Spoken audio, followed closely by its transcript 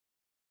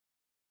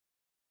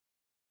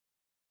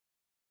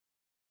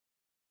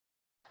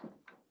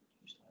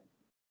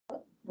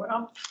We're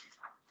on.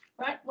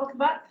 Right, welcome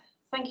back.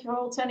 Thank you for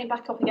all turning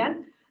back up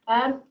again.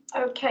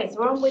 Okay, so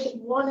we're on with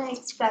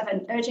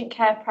 187, urgent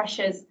care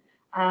pressures,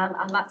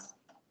 and that's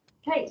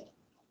Kate.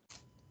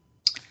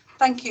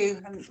 Thank you,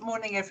 and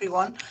morning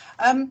everyone.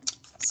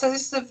 So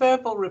this is a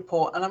verbal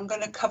report and I'm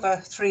going to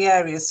cover 3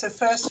 areas. So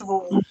first of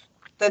all,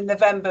 the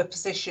November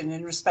position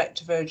in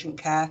respect of urgent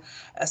care.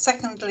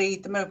 Secondly,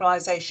 the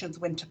mobilisation of the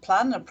winter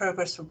plan, a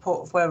progress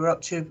report of where we're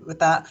up to with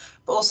that.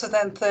 But also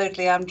then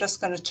thirdly, I'm just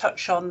going to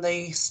touch on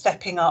the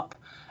stepping up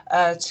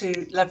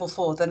to level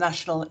 4, the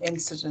national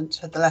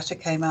incident. The letter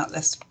came out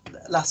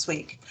last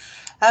week.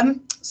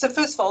 So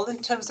first of all, in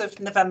terms of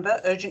November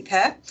urgent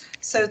care,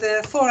 so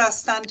the 4-hour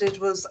standard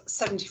was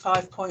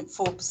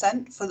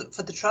 75.4%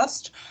 for the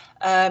trust,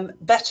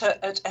 better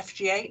at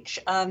FGH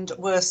and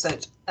worse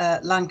at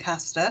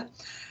Lancaster.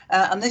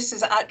 And this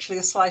is actually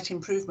a slight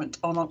improvement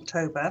on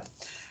October.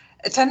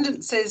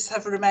 Attendances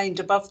have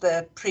remained above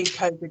their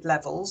pre-COVID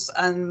levels,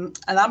 and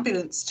an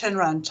ambulance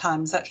turnaround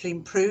time has actually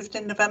improved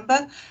in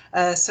November.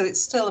 So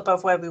it's still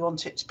above where we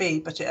want it to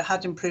be, but it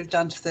had improved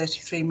down to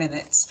 33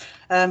 minutes.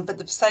 But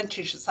the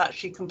percentage that's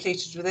actually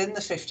completed within the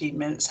 15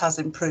 minutes has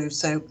improved,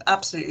 so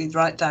absolutely the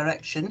right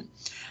direction.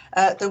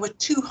 There were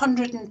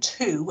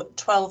 202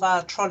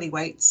 12-hour trolley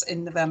waits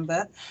in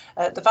November,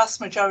 the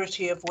vast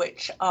majority of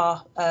which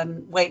are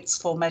waits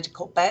for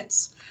medical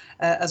beds,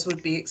 as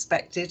would be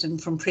expected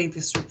and from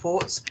previous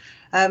reports.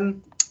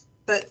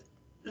 But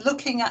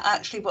looking at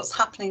actually what's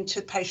happening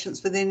to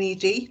patients within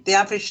ED, the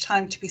average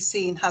time to be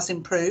seen has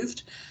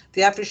improved.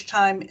 The average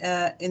time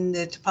in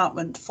the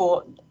department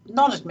for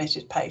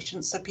non-admitted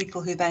patients, so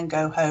people who then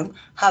go home,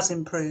 has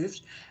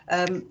improved.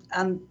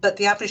 But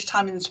the average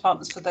time in the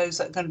departments for those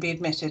that are going to be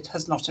admitted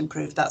has not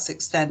improved, that's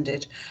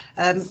extended.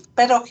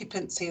 Bed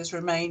occupancy has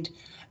remained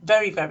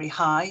very, very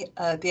high.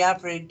 The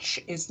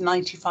average is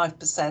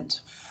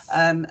 95%,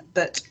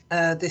 but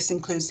this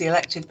includes the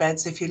elective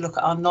beds. If you look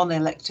at our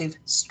non-elective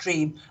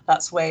stream,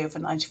 that's way over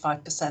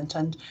 95%,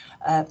 and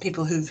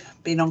people who've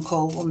been on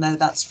call will know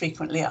that's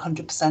frequently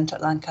 100%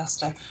 at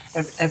Lancaster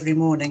every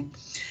morning.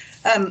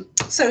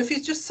 So if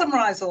you just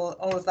summarise all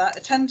of that,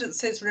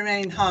 attendances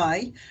remain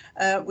high.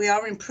 We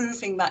are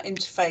improving that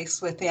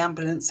interface with the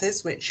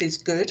ambulances, which is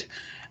good.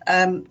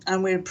 And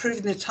we're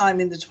improving the time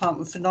in the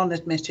department for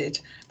non-admitted,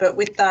 but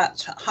with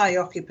that high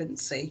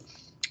occupancy,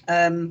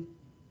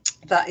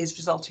 that is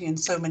resulting in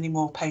so many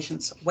more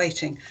patients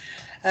waiting.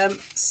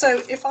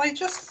 So if I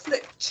just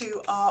flip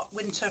to our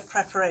winter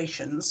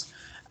preparations,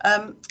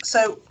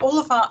 so all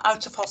of our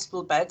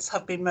out-of-hospital beds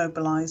have been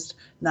mobilised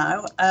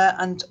now,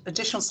 and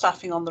additional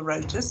staffing on the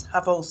rotas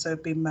have also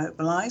been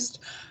mobilised.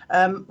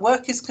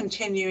 Work is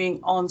continuing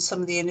on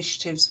some of the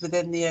initiatives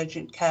within the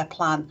urgent care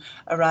plan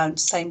around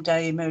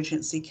same-day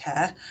emergency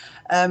care,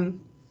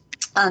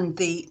 and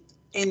the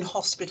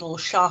in-hospital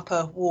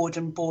sharper ward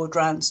and board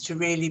rounds to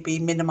really be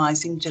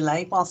minimising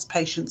delay whilst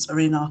patients are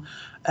in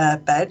our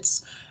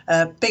beds.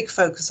 Big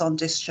focus on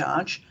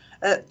discharge.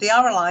 The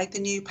RLI, the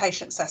new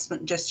patient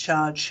assessment and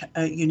discharge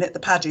unit, the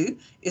PADU,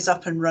 is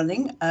up and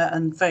running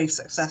and very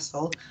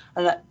successful.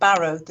 And at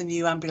Barrow, the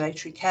new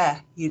ambulatory care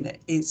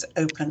unit is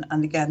open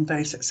and again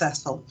very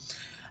successful.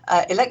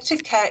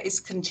 Elective care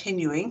is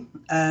continuing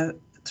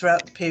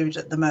throughout the period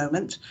at the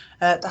moment.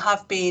 There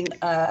have been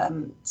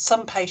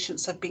some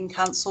patients have been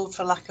cancelled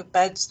for lack of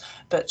beds,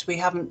 but we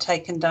haven't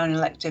taken down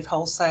elective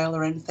wholesale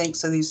or anything,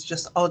 so these are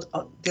just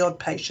the odd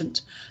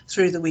patient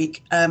through the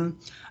week.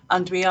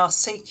 And we are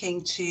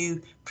seeking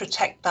to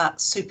protect that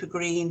super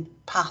green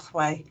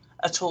pathway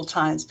at all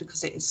times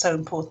because it is so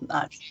important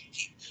that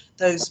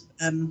those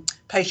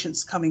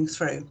patients coming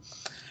through.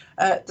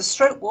 The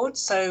stroke ward,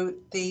 so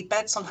the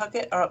beds on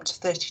Huggett are up to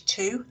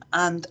 32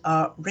 and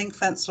are ring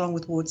fenced along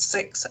with ward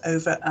 6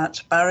 over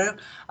at Barrow,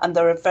 and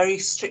there are very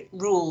strict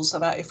rules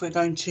about if we're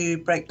going to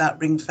break that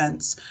ring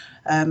fence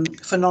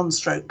for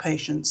non-stroke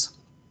patients.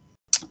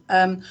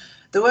 The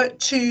work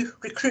to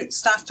recruit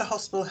staff to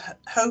hospital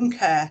home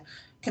care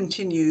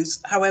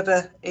continues.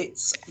 However,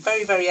 it's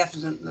very, very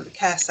evident that the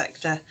care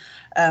sector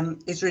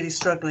is really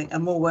struggling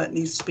and more work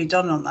needs to be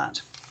done on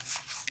that.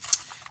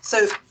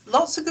 So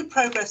lots of good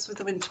progress with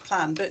the winter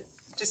plan, but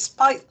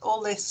despite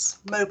all this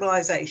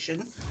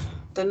mobilisation,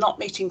 the not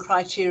meeting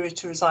criteria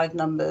to reside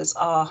numbers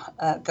are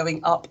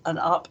going up and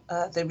up.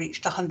 They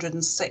reached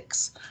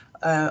 106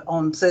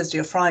 on Thursday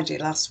or Friday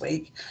last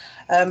week.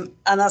 And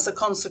as a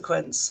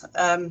consequence,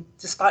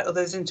 despite all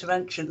those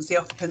interventions, the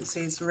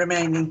occupancy is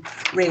remaining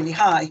really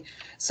high.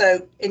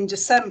 So in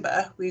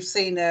December, we've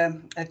seen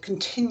a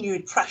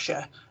continued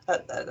pressure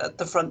at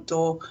the front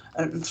door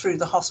and through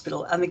the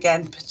hospital. And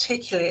again,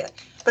 particularly,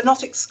 but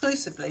not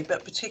exclusively,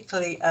 but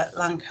particularly at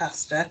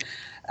Lancaster.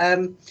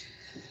 And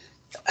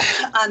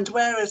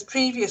whereas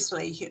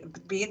previously, at the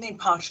beginning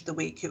part of the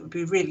week, it would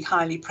be really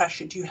highly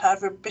pressured, you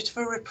have a bit of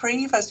a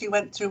reprieve as you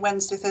went through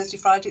Wednesday, Thursday,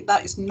 Friday.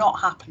 That is not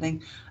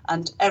happening.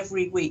 And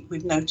every week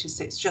we've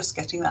noticed it's just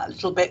getting that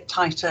little bit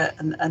tighter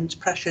and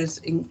pressure's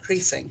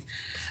increasing.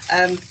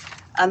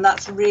 And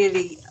that's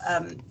really,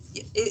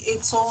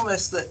 it's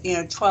almost that,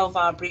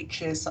 12-hour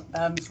breaches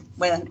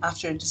when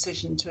after a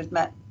decision to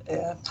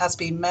has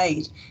been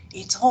made,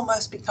 it's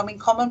almost becoming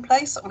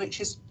commonplace, which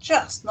is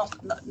just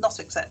not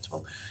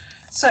acceptable.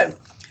 So,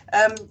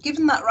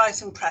 given that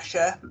rising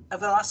pressure,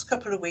 over the last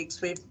couple of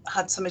weeks, we've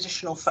had some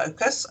additional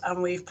focus,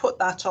 and we've put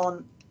that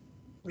on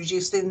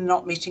reducing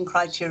not meeting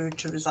criteria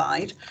to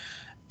reside,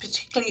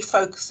 particularly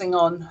focusing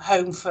on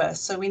home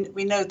first. So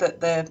we know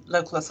that the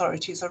local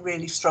authorities are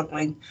really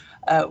struggling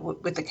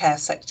with the care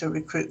sector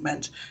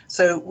recruitment.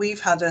 So we've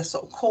had a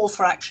sort of call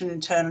for action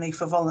internally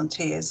for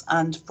volunteers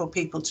and for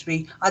people to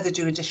be either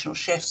do additional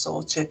shifts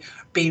or to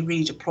be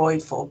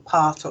redeployed for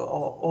part or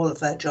all of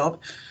their job.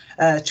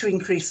 To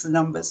increase the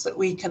numbers that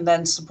we can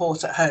then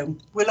support at home.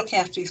 We're looking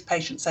after these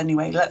patients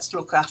anyway. Let's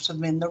look after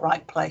them in the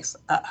right place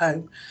at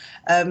home.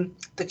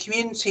 The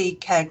community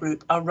care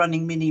group are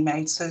running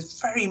mini-maids, so it's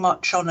very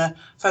much on a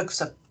focus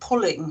of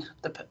pulling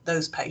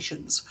those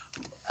patients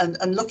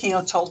and looking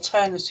at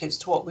alternatives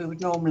to what we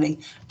would normally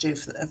do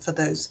for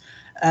those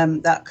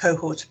that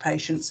cohort of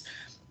patients.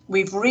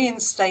 We've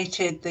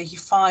reinstated the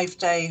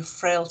 5-day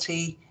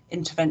frailty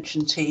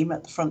intervention team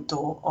at the front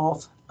door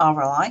of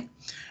RLI.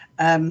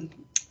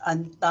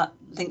 And that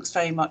links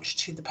very much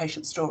to the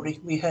patient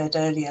story we heard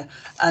earlier.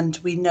 And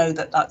we know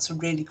that that's a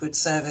really good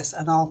service.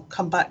 And I'll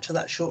come back to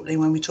that shortly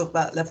when we talk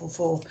about level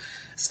 4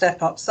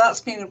 step up. So that's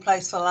been in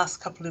place for the last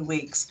couple of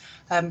weeks.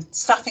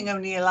 Staffing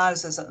only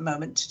allows us at the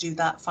moment to do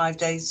that 5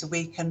 days a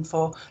week and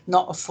for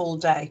not a full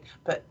day.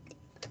 But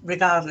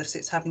regardless,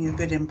 it's having a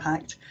good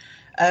impact.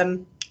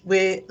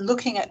 We're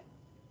looking at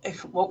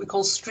what we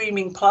call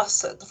streaming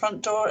plus at the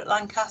front door at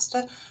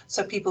Lancaster.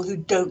 So people who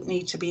don't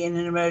need to be in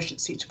an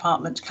emergency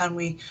department, can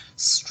we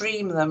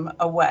stream them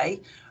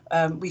away?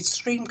 We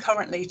stream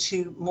currently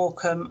to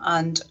Morecambe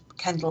and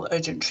Kendal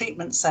urgent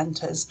treatment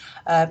centres,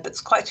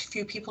 but quite a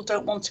few people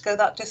don't want to go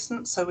that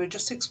distance. So we're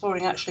just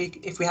exploring actually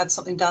if we had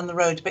something down the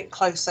road a bit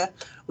closer,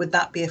 would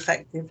that be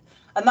effective?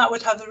 And that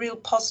would have the real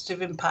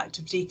positive impact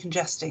of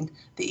decongesting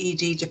the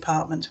ED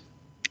department.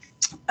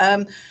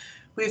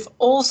 We've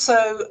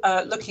also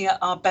looking at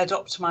our bed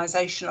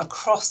optimisation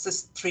across the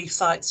 3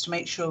 sites to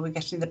make sure we're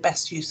getting the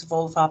best use of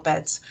all of our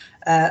beds.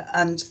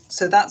 And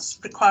so that's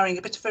requiring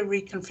a bit of a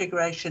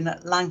reconfiguration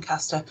at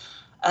Lancaster.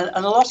 And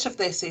a lot of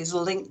this is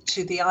linked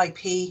to the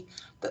IP,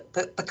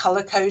 the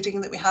colour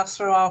coding that we have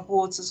through our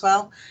wards as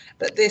well.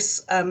 But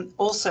this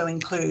also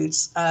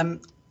includes,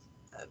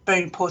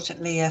 very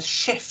importantly, a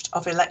shift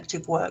of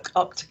elective work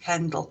up to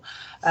Kendal.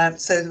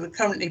 So we're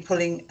currently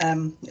pulling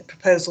a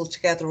proposal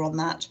together on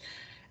that.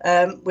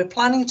 We're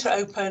planning to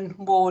open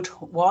Ward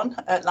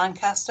 1 at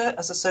Lancaster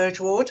as a surge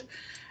ward.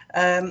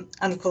 And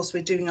of course,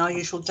 we're doing our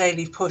usual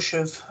daily push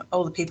of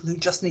all the people who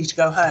just need to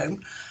go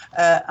home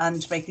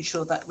and making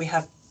sure that we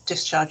have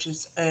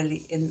discharges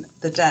early in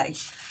the day.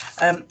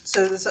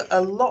 So there's a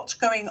lot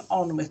going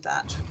on with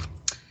that.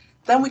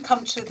 Then we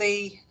come to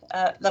the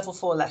level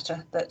 4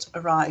 letter that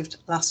arrived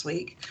last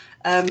week.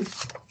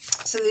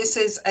 So this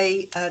is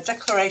a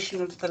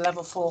declaration of the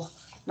level 4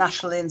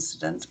 national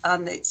incident,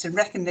 and it's in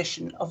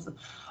recognition of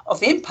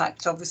the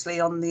impact,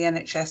 obviously, on the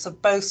NHS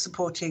of both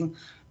supporting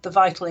the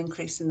vital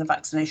increase in the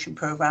vaccination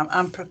programme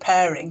and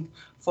preparing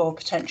for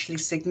potentially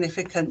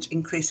significant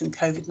increase in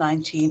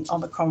COVID-19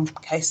 Omicron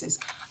cases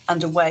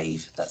and a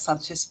wave that's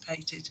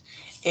anticipated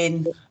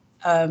in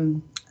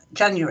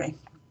January.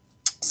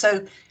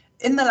 So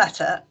in the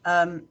letter,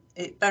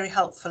 it very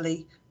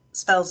helpfully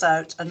spells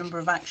out a number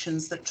of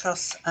actions that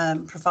trust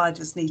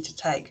providers need to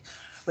take,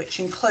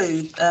 which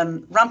include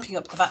ramping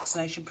up the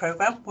vaccination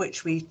programme,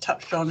 which we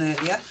touched on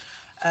earlier.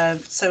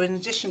 So in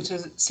addition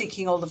to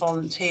seeking all the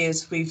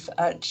volunteers, we've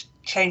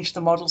changed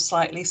the model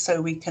slightly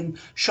so we can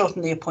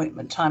shorten the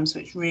appointment times,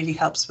 which really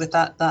helps with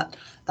that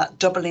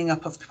doubling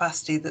up of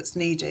capacity that's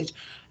needed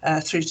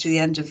through to the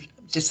end of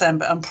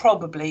December and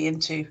probably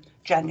into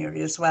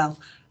January as well,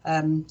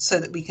 so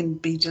that we can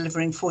be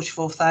delivering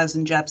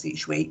 44,000 jabs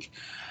each week.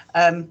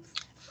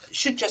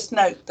 Should just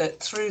note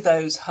that through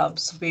those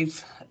hubs,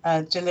 we've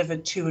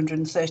delivered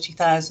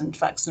 230,000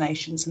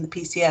 vaccinations, and the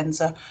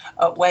PCNs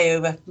are way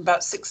over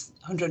about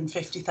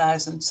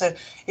 650,000. So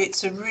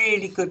it's a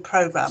really good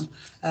programme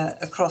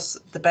across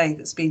the Bay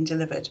that's been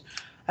delivered.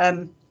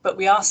 But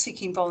we are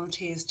seeking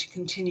volunteers to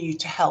continue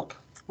to help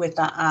with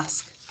that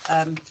ask,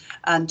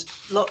 and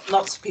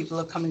lots of people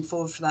are coming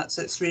forward for that,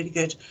 so it's really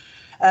good.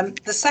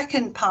 The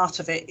second part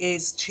of it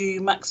is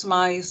to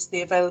maximise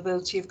the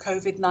availability of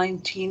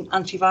COVID-19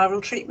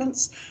 antiviral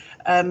treatments.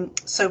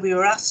 So we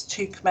were asked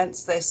to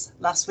commence this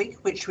last week,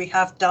 which we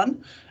have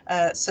done.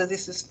 So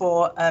this is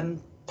for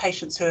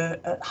patients who are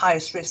at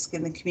highest risk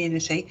in the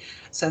community.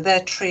 So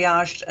they're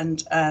triaged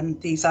and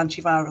these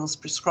antivirals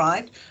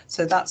prescribed.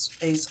 So that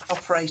is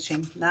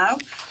operating now.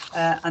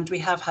 And we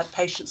have had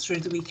patients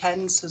through the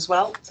weekends as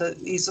well. So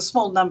these are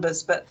small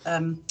numbers, but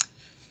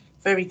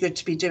very good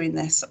to be doing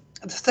this.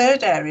 The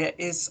third area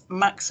is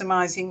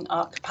maximising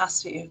our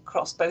capacity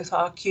across both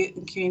our acute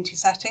and community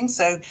settings.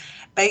 So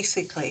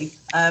basically,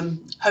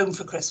 home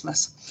for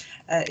Christmas.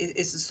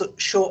 is a sort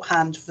of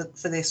shorthand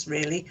for this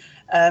really,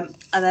 and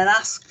then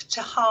ask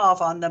to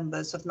halve our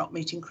numbers of not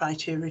meeting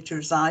criteria to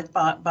reside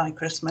by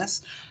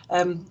Christmas.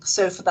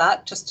 So for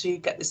that, just to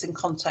get this in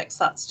context,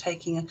 that's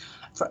taking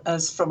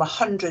us from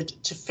 100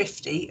 to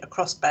 50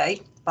 across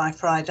Bay by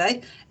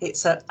Friday.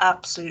 It's an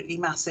absolutely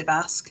massive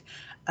ask,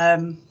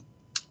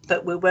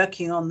 but we're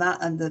working on that,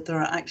 and that there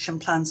are action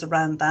plans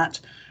around that.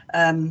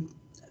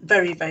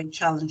 Very, very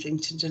challenging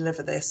to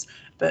deliver this,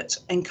 but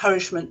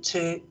encouragement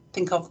to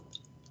think of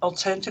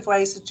alternative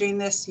ways of doing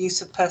this: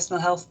 use of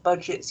personal health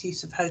budgets,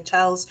 use of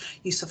hotels,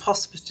 use of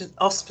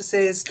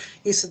hospices,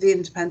 use of the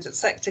independent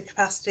sector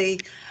capacity,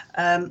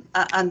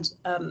 and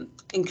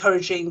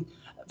encouraging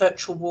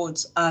virtual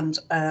wards and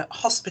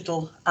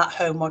hospital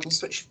at-home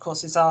models, which of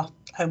course is our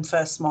Home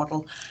First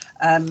model.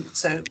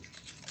 So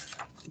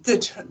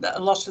good. A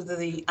lot of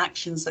the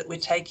actions that we're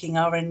taking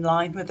are in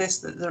line with this.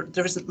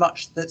 There isn't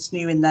much that's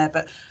new in there,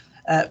 but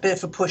a bit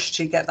of a push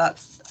to get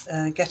that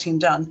getting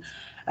done.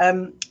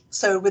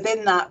 So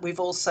within that,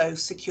 we've also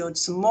secured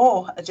some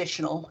more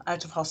additional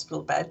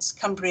out-of-hospital beds.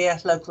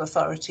 Cumbria Local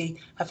Authority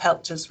have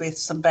helped us with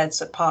some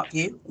beds at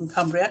Parkview in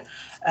Cumbria,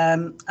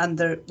 and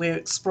we're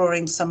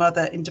exploring some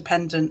other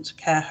independent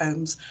care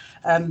homes,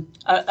 and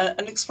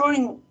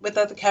exploring with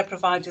other care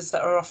providers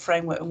that are off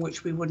framework in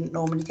which we wouldn't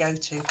normally go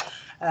to.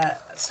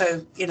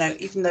 So, you know,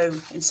 even though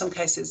in some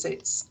cases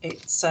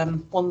it's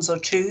ones or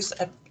twos,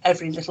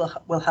 every little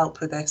will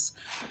help with this.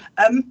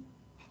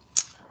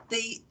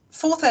 The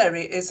fourth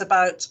area is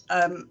about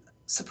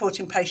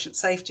supporting patient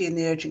safety in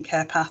the urgent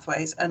care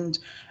pathways, and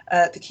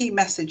the key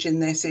message in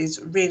this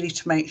is really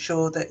to make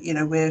sure that, you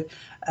know, we're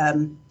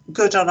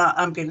good on our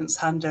ambulance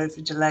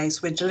handover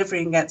delays. We're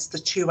delivering against the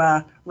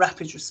 2-hour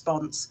rapid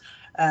response,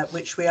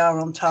 which we are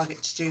on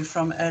target to do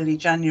from early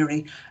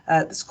January.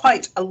 There's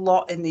quite a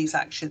lot in these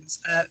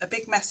actions. A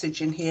big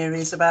message in here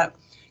is about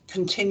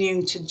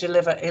continuing to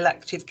deliver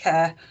elective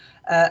care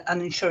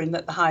and ensuring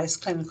that the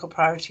highest clinical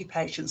priority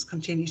patients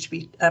continue to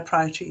be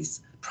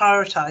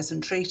prioritised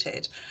and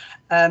treated.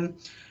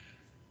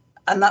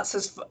 And that's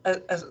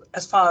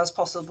as far as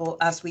possible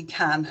as we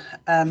can.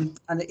 And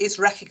it is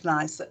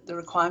recognised that the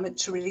requirement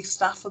to release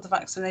staff for the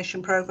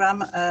vaccination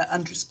programme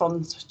and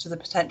respond to the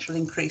potential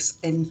increase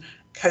in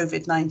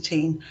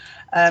COVID-19.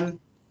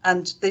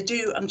 And they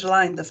do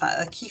underline the fact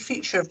that a key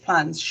feature of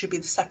plans should be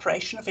the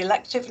separation of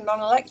elective and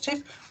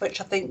non-elective, which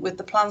I think with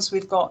the plans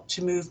we've got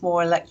to move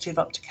more elective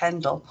up to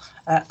Kendal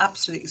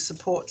absolutely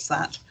supports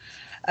that.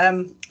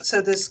 So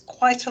there's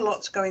quite a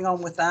lot going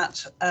on with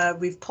that.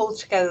 We've pulled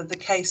together the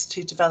case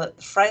to develop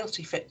the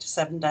frailty fit to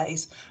 7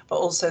 days, but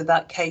also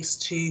that case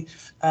to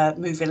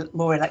move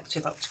more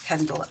elective up to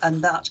Kendal,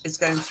 and that is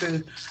going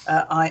through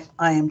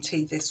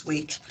IMT this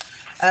week.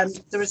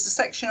 There is a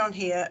section on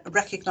here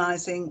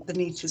recognising the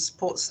need to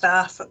support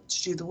staff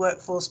to do the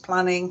workforce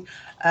planning.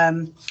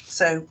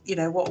 So, you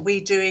know, what are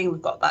we doing?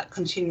 We've got that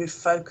continued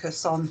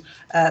focus on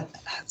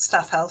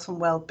staff health and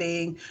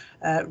wellbeing.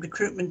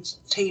 Recruitment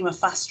team are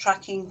fast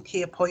tracking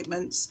key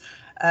appointments.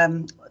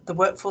 The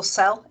workforce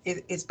cell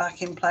is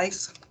back in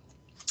place.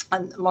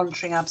 And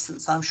monitoring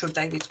absence. I'm sure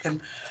David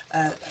can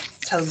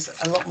tell us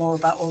a lot more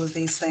about all of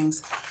these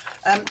things.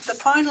 The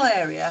final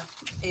area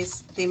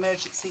is the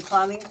emergency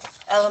planning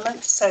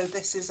element. So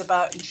this is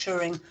about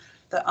ensuring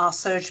that our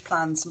surge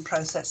plans and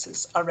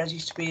processes are ready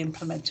to be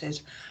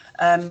implemented.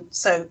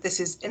 So this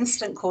is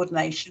instant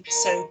coordination.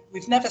 So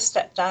we've never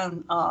stepped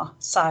down our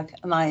SAG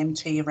and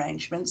IMT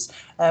arrangements.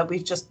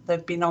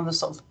 They've been on the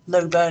sort of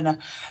low burner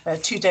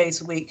 2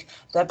 days a week.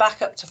 They're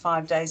back up to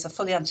 5 days. I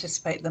fully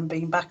anticipate them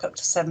being back up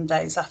to 7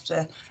 days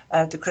after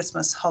the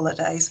Christmas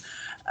holidays.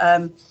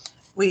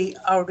 We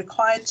are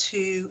required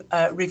to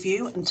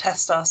review and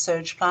test our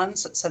surge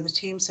plans. So the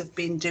teams have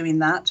been doing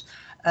that.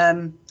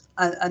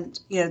 And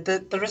you know,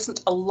 there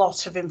isn't a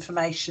lot of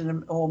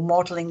information or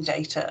modelling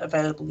data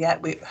available yet.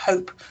 We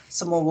hope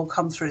some more will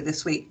come through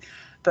this week,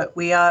 but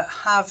we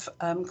have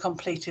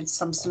completed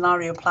some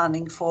scenario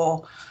planning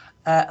for,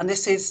 and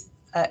this is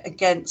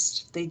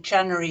against the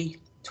January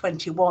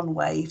 21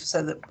 wave,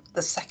 so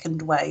the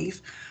second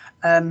wave.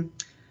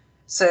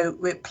 So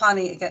we're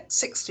planning to get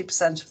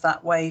 60% of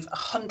that wave,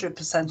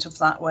 100% of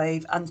that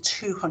wave, and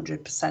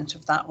 200%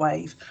 of that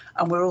wave.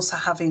 And we're also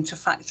having to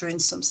factor in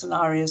some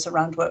scenarios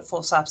around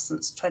workforce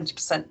absence,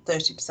 20%,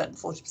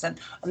 30%, 40%,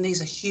 and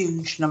these are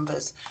huge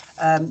numbers.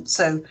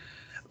 So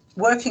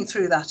working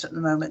through that at the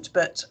moment,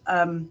 but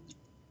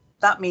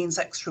that means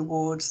extra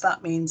wards,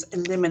 that means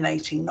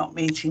eliminating not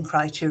meeting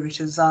criteria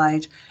to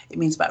reside. It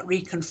means about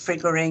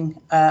reconfiguring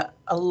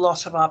a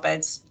lot of our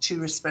beds to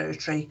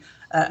respiratory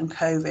and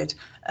COVID.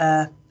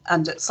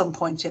 And at some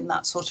point in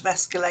that sort of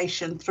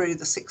escalation through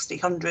the 60,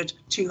 100,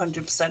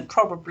 200%,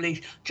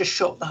 probably just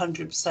short the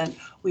 100%,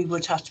 we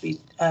would have to be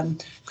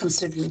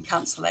considering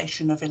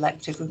cancellation of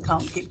elective. We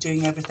can't keep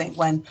doing everything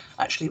when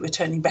actually we're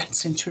turning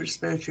beds into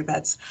respiratory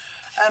beds.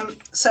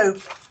 So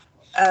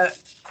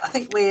I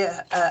think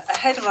we're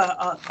ahead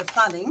of the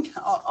planning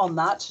on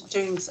that,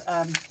 doing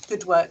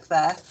good work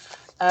there.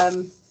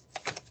 And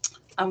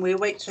we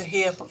wait to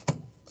hear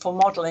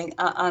modelling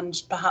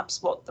and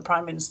perhaps what the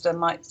Prime Minister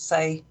might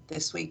say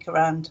this week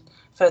around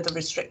further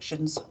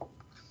restrictions.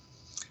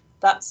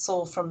 That's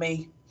all from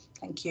me.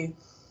 Thank you.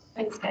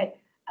 Thanks, Kate.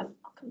 I'll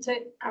come to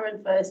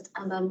Aaron first,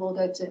 and then we'll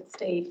go to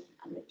Steve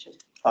and Richard.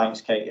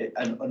 Thanks, Kate.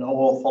 An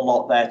awful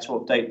lot there to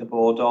update the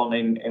board on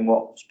in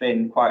what's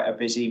been quite a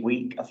busy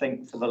week, I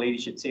think, for the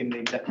leadership team, the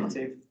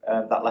executive.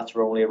 That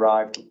letter only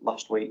arrived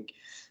last week.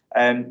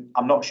 I'm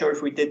not sure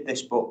if we did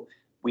this, but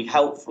we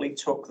helpfully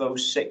took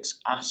those 6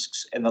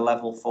 asks in the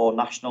level 4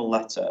 national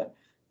letter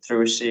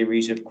through a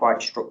series of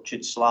quite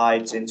structured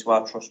slides into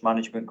our trust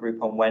management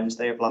group on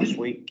Wednesday of last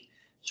week.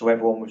 So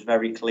everyone was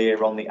very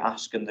clear on the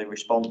ask and the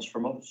response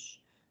from us.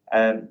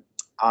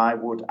 I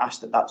would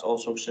ask that that's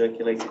also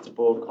circulated to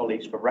board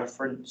colleagues for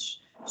reference.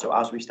 So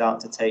as we start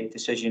to take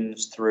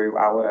decisions through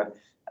our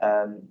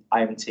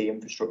IMT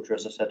infrastructure,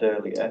 as I said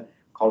earlier,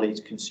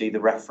 colleagues can see the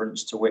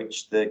reference to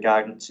which the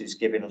guidance is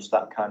giving us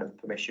that kind of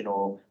permission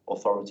or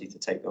authority to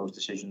take those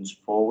decisions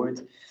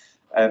forward.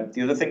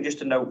 The other thing just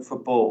to note for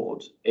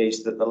board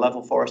is that the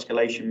level 4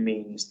 escalation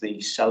means the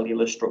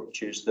cellular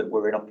structures that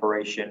were in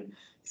operation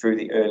through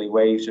the early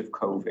waves of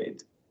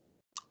COVID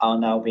are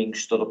now being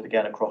stood up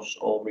again across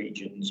all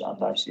regions and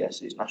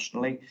ICSs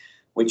nationally,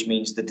 which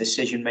means the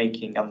decision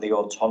making and the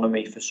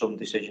autonomy for some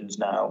decisions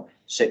now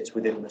sits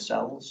within the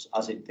cells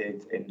as it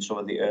did in some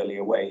of the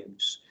earlier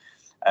waves.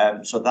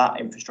 So that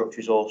infrastructure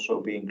is also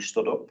being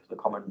stood up, the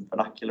common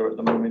vernacular at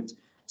the moment,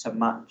 to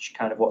match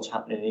kind of what's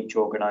happening in each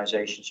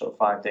organisation, sort of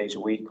 5 days a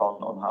week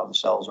on how the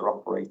cells are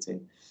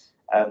operating.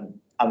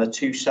 And the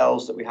 2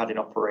 cells that we had in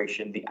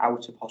operation, the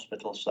out of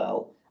hospital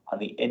cell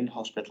and the in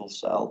hospital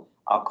cell,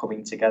 are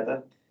coming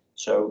together.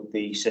 So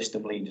the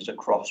system leaders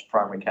across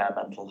primary care,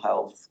 mental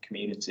health,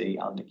 community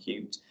and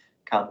acute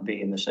can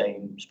be in the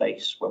same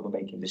space when we're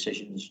making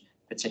decisions.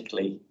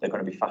 Particularly, they're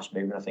going to be fast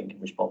moving, I think, in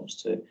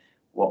response to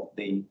what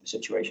the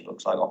situation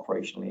looks like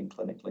operationally and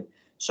clinically.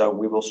 So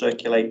we will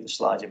circulate the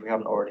slides if we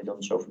haven't already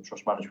done so from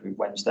Trust Management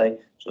Wednesday.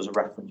 So as a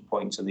reference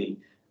point to the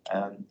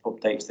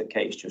updates that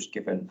Kate's just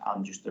given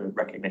and just the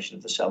recognition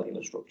of the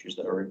cellular structures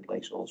that are in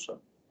place also.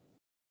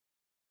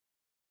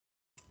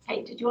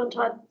 Kate, did you want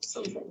to add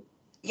something?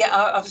 Yeah,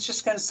 I was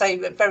just going to say,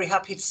 we're very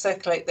happy to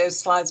circulate those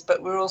slides,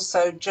 but we're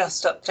also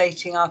just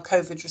updating our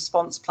COVID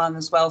response plan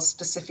as well,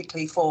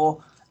 specifically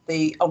for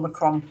the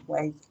Omicron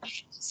wave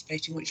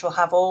anticipating, which will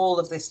have all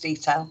of this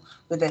detail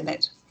within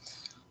it.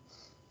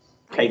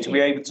 Kate, are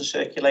we able to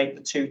circulate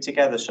the 2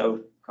 together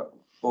so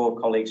board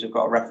colleagues have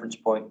got a reference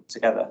point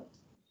together?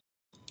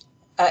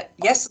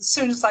 Yes, as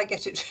soon as I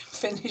get it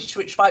finished,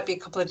 which might be a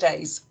couple of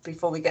days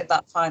before we get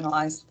that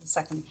finalised, the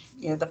second,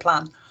 the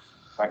plan.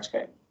 Thanks,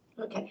 Kate.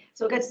 Okay,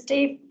 so we'll go to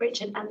Steve,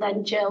 Richard and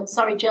then Jill.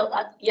 Sorry, Jill,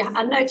 yeah,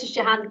 I noticed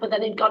your hand, but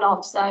then it got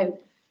off, so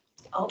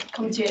I'll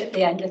come to you at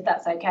the end if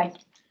that's okay.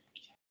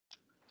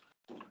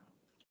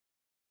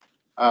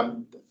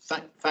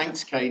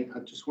 Thanks, Kate. I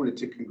just wanted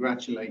to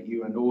congratulate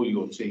you and all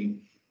your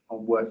team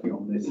on working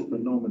on this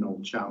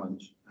phenomenal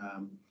challenge.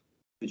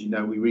 As you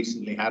know, we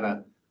recently had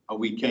a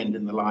weekend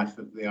in the life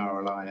of the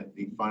RLI at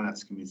the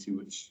Finance Committee,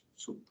 which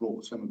sort of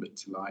brought some of it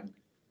to light.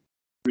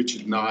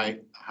 Richard and I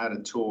had a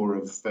tour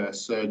of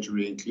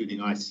surgery, including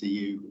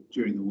ICU,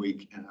 during the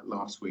week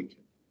last week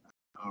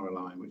at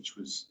RLI, which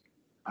was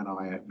an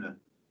eye-opener.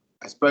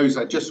 I suppose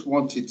I just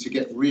wanted to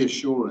get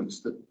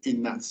reassurance that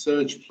in that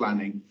surge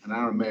planning, and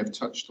Aaron may have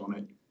touched on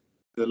it,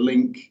 the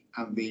link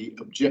and the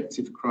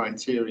objective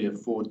criteria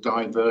for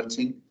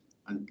diverting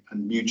and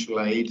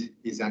mutual aid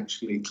is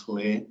actually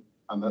clear,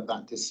 and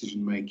that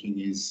decision making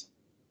is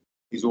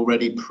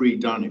already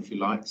pre-done, if you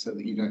like, so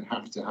that you don't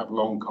have to have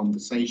long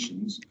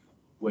conversations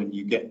when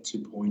you get to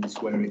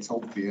points where it's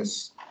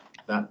obvious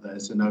that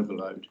there's an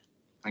overload.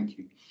 Thank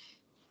you.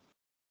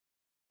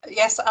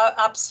 Yes,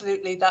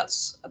 absolutely.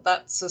 That's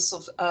a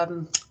sort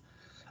of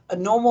a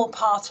normal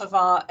part of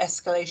our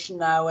escalation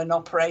now and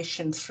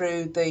operation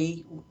through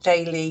the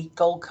daily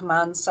Gold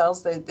Command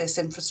cells, this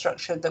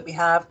infrastructure that we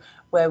have,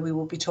 where we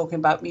will be talking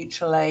about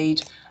mutual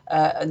aid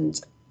and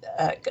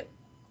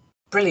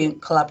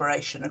brilliant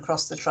collaboration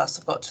across the trust,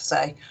 I've got to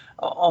say,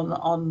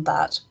 on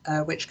that,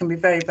 which can be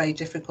very, very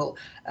difficult.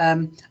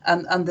 And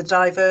the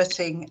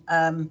diverting,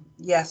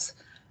 yes,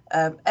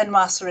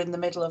 NMAS are in the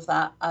middle of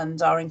that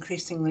and are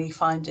increasingly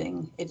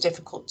finding it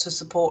difficult to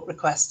support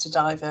requests to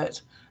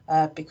divert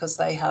because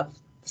they have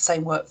the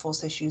same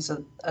workforce issues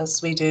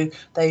as we do.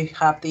 They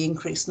have the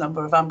increased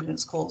number of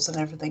ambulance calls and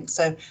everything.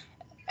 So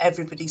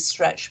everybody's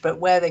stretched, but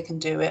where they can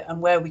do it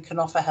and where we can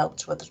offer help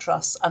to other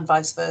trusts and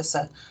vice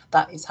versa,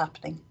 that is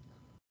happening.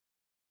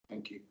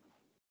 Thank you.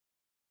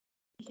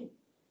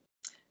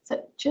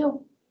 So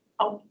Jill,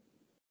 oh,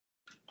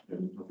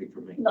 Nothing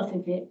from me.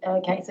 nothing for you.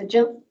 Okay, so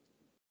Jill.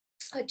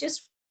 I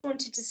just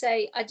wanted to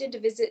say I did a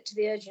visit to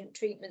the urgent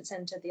treatment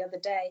centre the other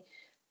day,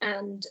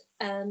 and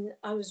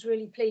I was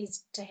really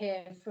pleased to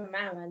hear from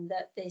Aaron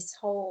that this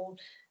whole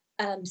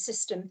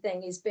system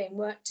thing is being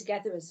worked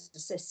together as a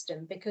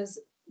system, because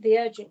the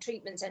urgent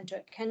treatment centre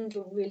at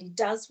Kendal really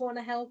does want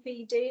to help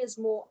ED as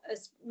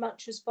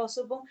much as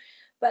possible,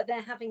 but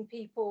they're having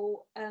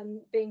people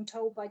being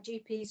told by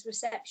GPs,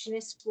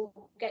 receptionists,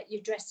 will get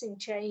your dressing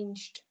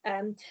changed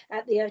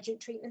at the urgent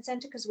treatment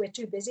centre because we're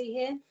too busy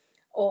here,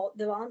 or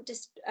there aren't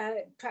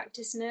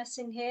practice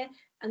nursing here,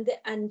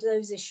 and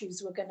those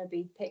issues were going to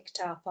be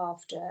picked up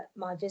after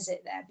my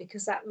visit there,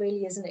 because that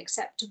really isn't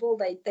acceptable.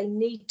 They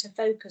need to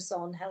focus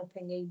on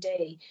helping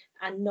ED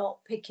and not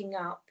picking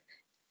up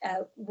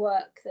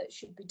work that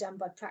should be done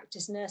by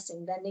practice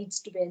nursing. There needs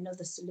to be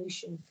another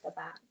solution for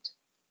that.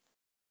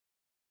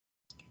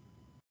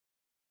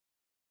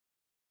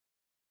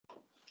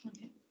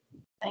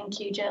 Thank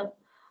you, Jill.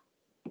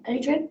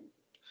 Adrian?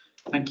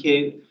 Thank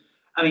you.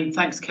 I mean,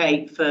 thanks,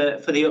 Kate, for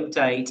the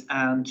update,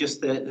 and just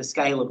the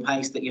scale and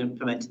pace that you're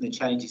implementing the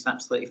change is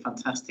absolutely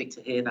fantastic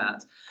to hear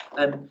that.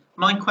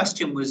 My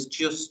question was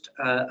just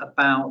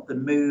about the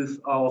move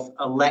of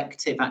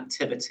elective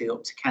activity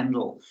up to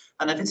Kendal.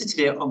 And I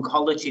visited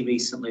oncology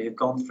recently, I've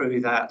gone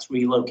through that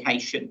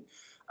relocation.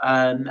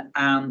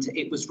 And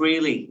it was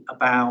really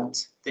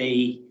about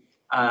the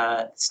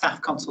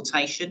staff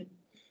consultation,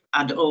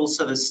 and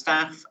also the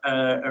staff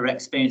are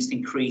experiencing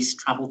increased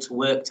travel to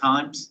work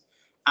times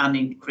and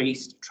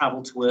increased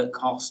travel to work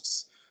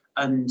costs,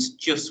 and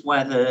just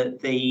whether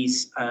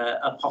these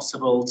are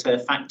possible to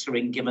factor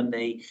in given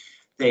the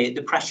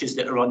pressures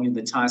that are on you in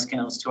the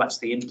timescales to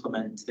actually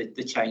implement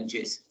the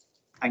changes.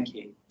 Thank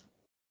you.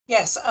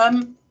 Yes,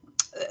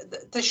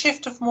 the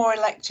shift of more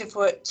elective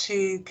work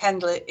to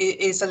Kendal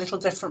is a little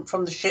different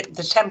from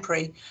the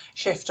temporary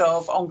shift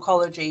of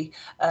oncology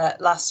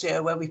last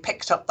year, where we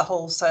picked up the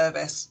whole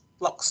service,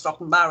 lock, stock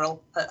and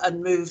barrel,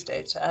 and moved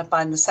it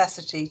by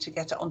necessity to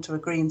get it onto a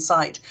green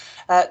site.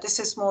 This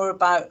is more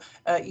about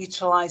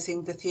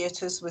utilising the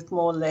theatres with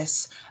more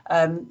lists.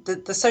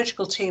 The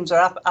surgical teams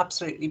are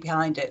absolutely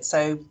behind it.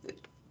 So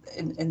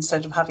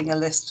instead of having a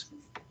list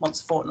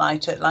once a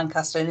fortnight at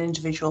Lancaster, an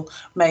individual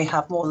may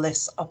have more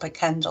lists up at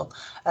Kendal.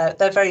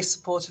 They're very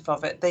supportive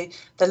of it.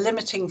 The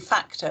limiting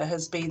factor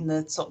has been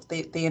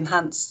the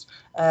enhanced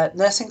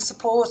nursing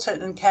support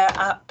and care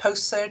at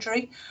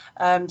post-surgery.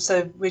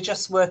 So we're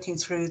just working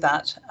through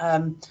that.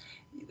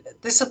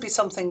 This will be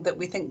something that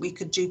we think we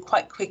could do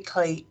quite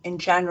quickly in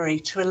January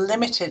to a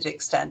limited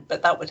extent,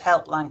 but that would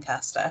help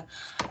Lancaster.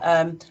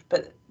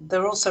 But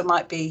there also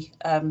might be,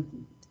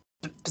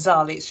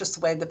 bizarrely, it's just the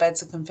way the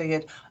beds are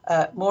configured,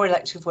 more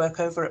elective work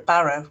over at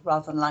Barrow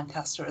rather than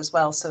Lancaster as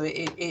well. So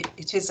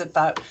it is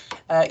about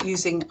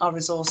using our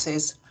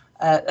resources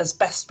as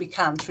best we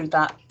can through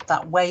that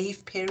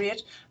wave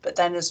period. But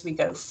then as we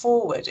go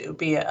forward, it would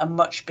be a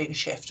much bigger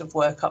shift of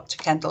work up to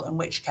Kendal, in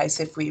which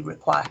case, if we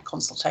require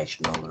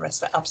consultation and all the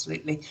rest of it,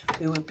 absolutely,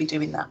 we would be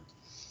doing that.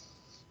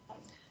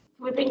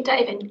 We bring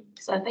Dave in,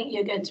 because I think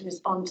you're going to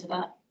respond to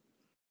that,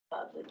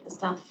 the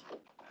staff.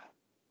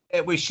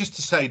 Well, it's just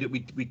to say that we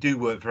do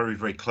work very,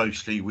 very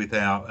closely with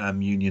our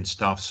union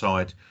staff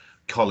side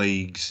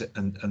colleagues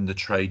and the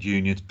trade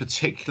unions,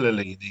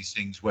 particularly these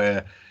things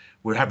where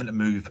we're having to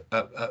move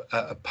at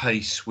a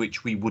pace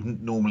which we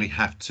wouldn't normally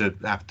have to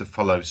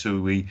follow.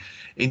 So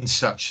in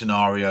such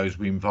scenarios,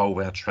 we involve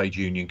our trade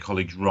union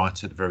colleagues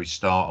right at the very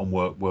start and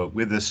work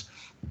with us.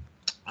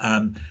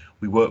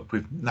 We work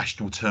with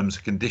national terms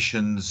and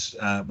conditions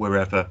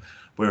wherever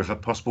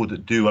possible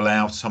that do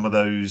allow some of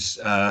those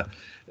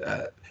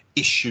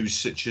issues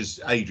such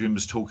as Adrian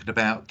was talking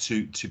about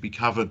to be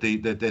covered.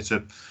 There's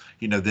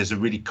a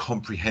really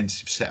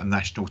comprehensive set of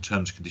national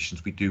terms and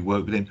conditions we do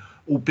work within,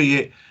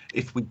 albeit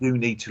if we do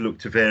need to look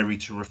to vary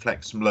to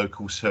reflect some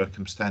local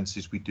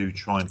circumstances, we do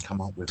try and come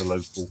up with a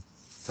local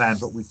plan,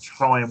 but we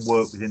try and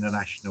work within the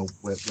national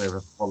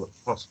wherever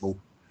possible.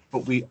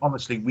 But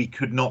we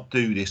could not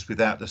do this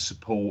without the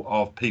support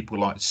of people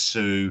like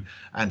Sue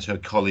and her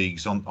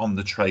colleagues on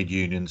the trade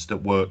unions that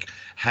work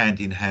hand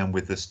in hand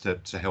with us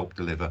to help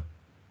deliver.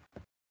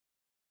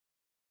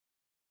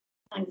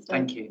 Thanks, Dave.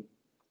 Thank you.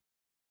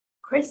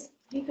 Chris,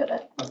 you got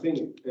it. I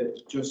think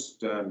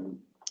just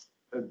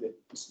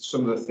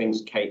some of the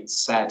things Kate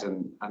said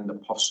and the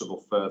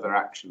possible further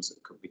actions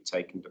that could be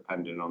taken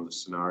depending on the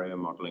scenario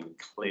modelling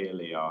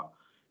clearly are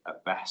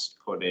at best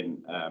put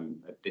in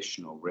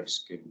additional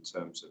risk in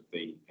terms of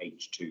the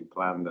H2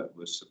 plan that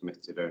was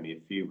submitted only a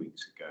few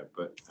weeks ago.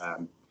 But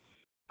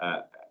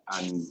I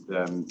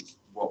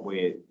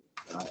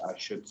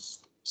should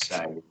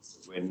say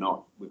we've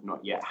not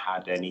yet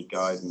had any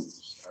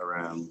guidance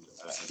around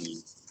any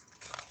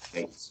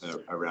dates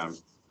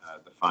around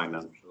the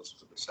financials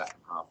for the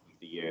second half of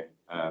the year.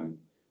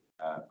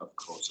 Of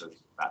course,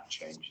 as that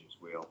changes,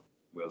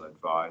 we'll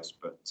advise,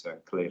 but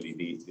clearly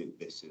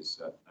this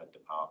is a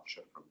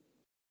departure from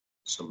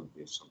some of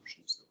the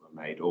assumptions that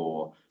were made,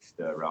 or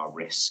there are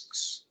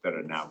risks that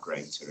are now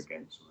greater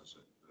against some of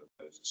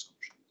those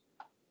assumptions.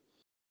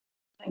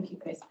 Thank you,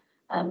 Chris.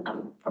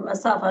 From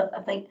myself,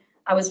 I think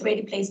I was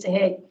really pleased to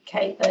hear,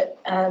 Kate, that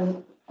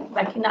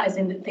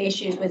recognising that the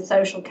issues with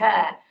social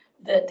care,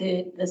 that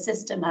the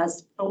system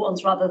has, for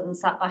once, rather than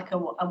sat back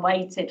and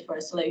waited for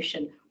a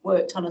solution,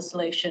 worked on a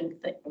solution,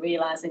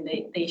 realising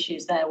the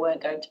issues there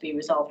weren't going to be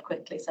resolved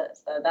quickly. So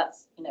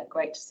that's, you know,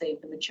 great to see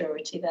the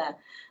maturity there.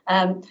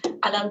 And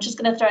I'm just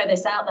going to throw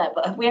this out there,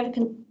 but have we ever,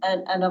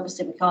 and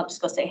obviously we can't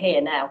discuss it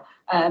here now,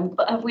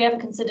 but have we ever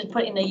considered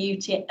putting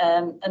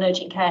an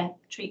urgent care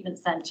treatment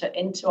centre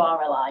into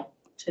RLI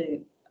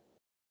to?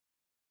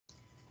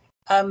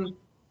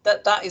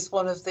 That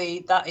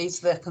is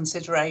the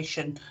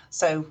consideration.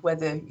 So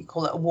whether you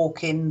call it a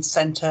walk-in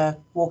centre,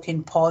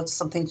 walk-in pod,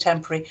 something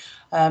temporary,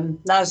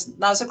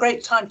 now's a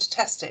great time to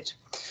test it.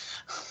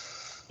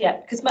 Yeah,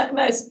 because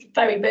most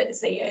very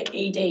busy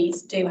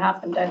EDs do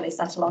have them, don't they,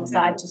 sat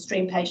alongside to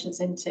stream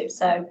patients into.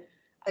 So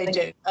they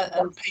do,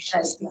 and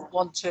patients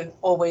want to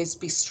always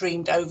be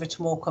streamed over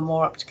to Morecambe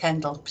or up to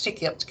Kendal,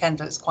 particularly up to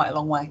Kendal. It's quite a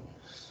long way.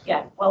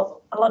 Yeah,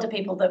 well, a lot of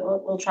people that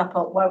will trap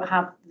up won't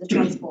have the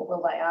transport,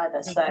 will they,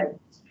 either? So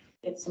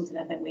it's something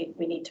I think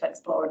we need to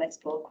explore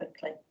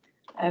quickly.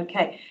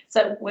 Okay,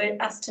 so we're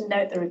asked to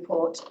note the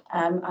report,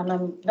 and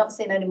I'm not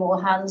seeing any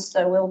more hands,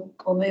 so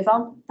we'll move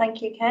on.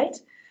 Thank you,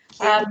 Kate.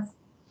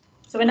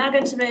 So we're now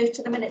going to move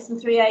to the minutes and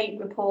 3A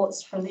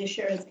reports from the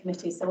Assurance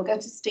Committee. So we'll go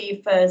to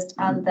Steve first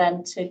and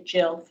then to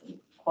Jill for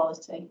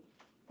quality.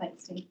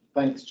 Thanks, Steve.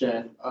 Thanks,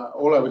 Jan.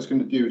 All I was going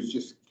to do is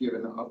just give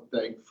an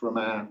update from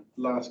our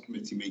last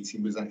committee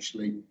meeting, was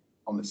actually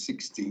on the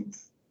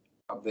 16th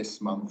of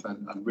this month,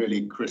 and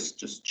really Chris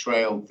just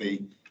trailed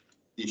the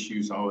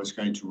issues I was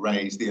going to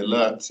raise. The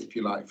alerts, if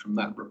you like, from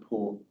that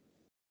report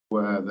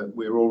were that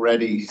we're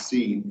already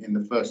seeing in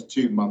the first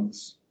 2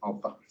 months of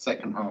the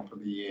second half of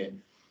the year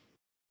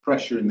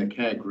pressure in the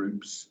care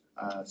groups,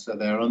 so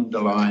their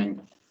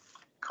underlying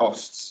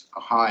costs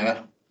are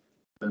higher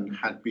than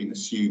had been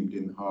assumed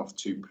in the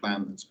H2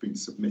 plan that's been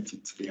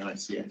submitted to the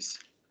ICS.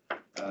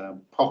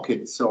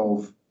 Pockets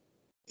of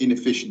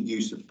inefficient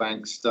use of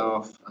bank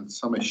staff and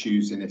some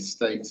issues in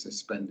estates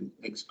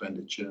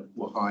expenditure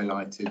were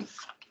highlighted.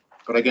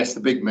 But I guess the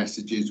big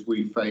message is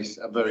we face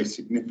a very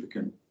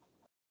significant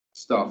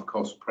staff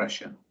cost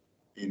pressure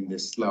in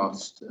this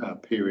last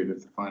period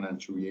of the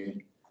financial year,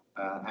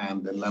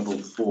 and the level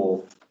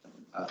 4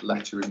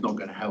 letter is not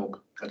going to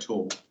help at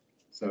all.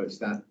 So it's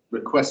that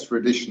request for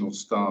additional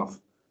staff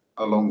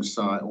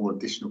alongside, or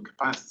additional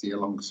capacity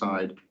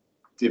alongside,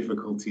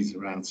 difficulties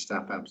around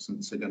staff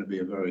absence are going to be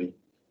a very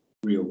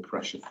real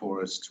pressure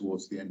for us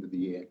towards the end of the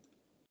year.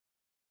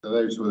 So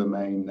those were the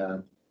main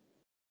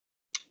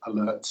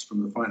alerts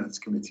from the Finance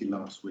Committee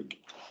last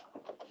week.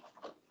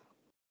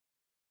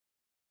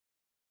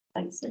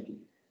 Thanks, Steve.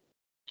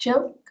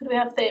 Jill, could we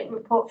have the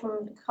report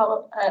from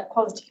the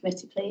Quality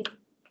Committee, please?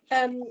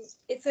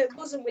 If it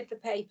wasn't with the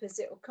papers,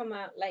 it will come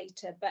out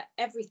later, but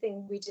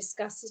everything we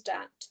discussed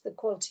at the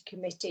Quality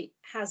Committee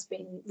has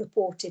been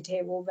reported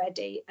here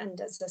already.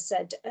 And as I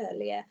said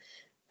earlier,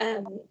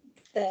 there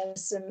are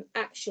some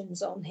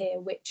actions on here,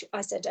 which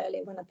I said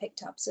earlier when I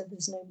picked up, so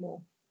there's no more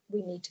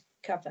we need to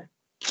cover.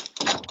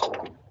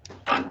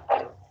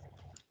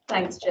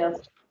 Thanks,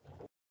 Jill.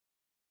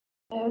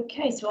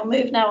 Okay, so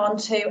we'll move now on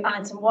to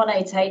item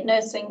 188,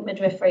 Nursing,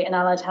 Midwifery and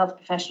Allied Health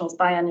Professionals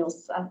Biannual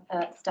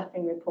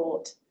Staffing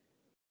Report.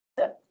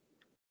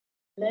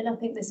 Lynn, I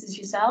think this is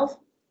yourself.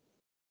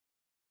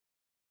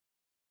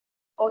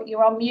 Oh,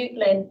 you're on mute,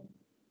 Lynn.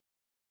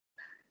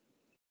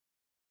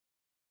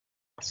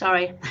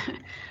 Sorry.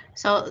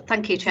 So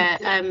thank you, Chair.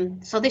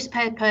 So this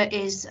paper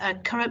is a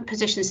current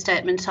position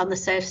statement on the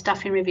Safe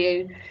Staffing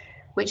Review,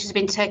 which has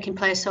been taking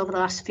place over the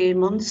last few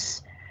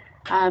months.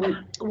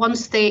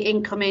 Once the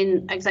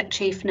incoming Exec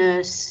Chief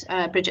Nurse,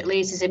 Bridget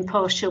Lees, is in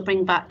post, she'll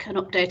bring back an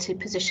updated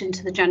position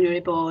to the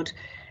January board.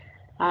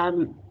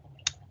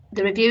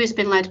 The review has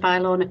been led by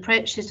Lorna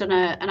Pritt. She's done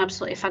an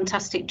absolutely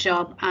fantastic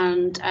job,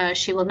 and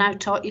she will now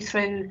talk you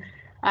through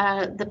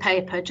the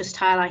paper, just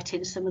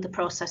highlighting some of the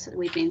process that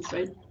we've been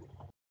through.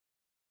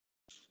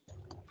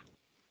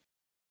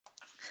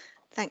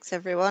 Thanks,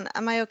 everyone.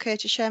 Am I okay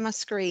to share my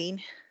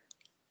screen?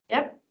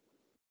 Yep.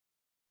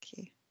 Thank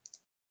you.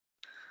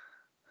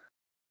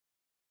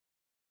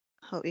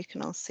 Hope you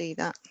can all see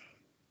that.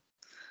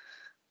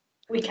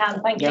 We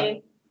can, thank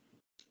you.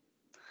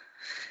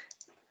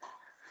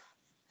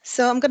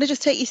 So I'm going to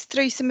just take you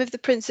through some of the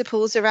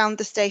principles around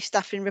the Safe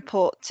Staffing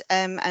Report,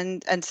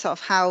 and sort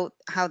of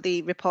how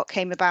the report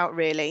came about,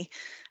 really.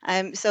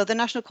 So the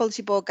National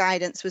Quality Board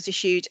guidance was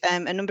issued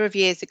a number of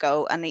years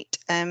ago, and it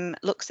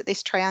looks at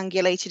this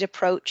triangulated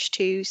approach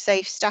to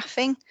safe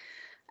staffing.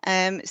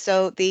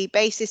 So the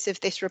basis of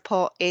this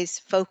report is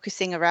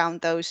focusing around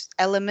those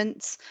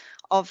elements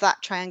of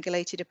that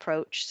triangulated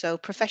approach. So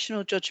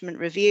professional judgment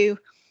review,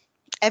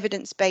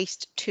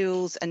 evidence-based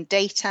tools and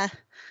data,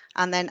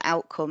 and then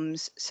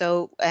outcomes.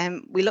 So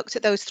we looked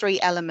at those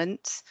 3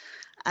 elements,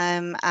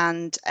 and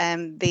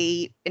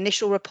the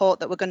initial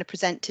report that we're going to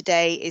present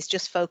today is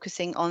just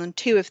focusing on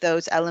 2 of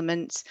those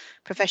elements,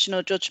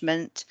 professional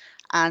judgment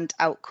and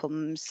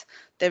outcomes.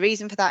 The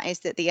reason for that is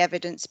that the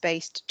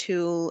evidence-based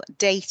tool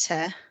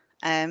data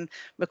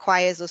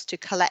requires us to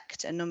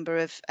collect a number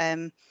of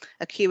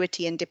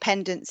acuity and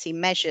dependency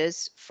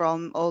measures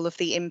from all of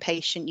the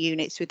inpatient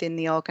units within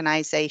the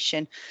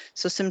organisation.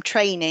 So some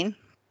training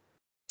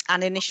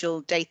an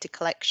initial data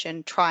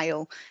collection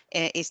trial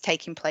is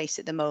taking place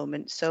at the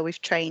moment. So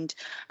we've trained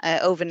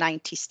over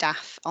 90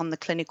 staff on the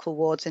clinical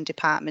wards and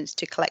departments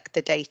to collect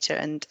the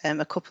data, and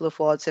a couple of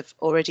wards have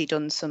already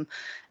done some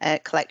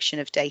collection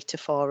of data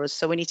for us.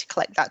 So we need to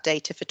collect that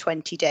data for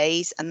 20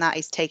 days, and that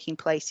is taking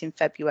place in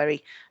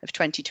February of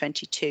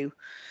 2022.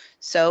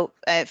 So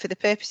for the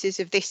purposes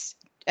of this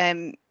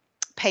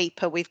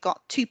paper, we've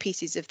got two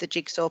pieces of the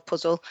jigsaw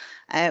puzzle.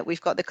 We've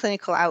got the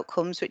clinical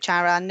outcomes, which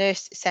are our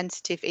nurse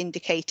sensitive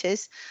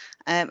indicators,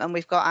 and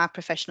we've got our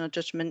professional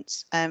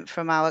judgments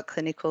from our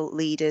clinical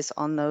leaders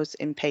on those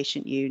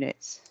inpatient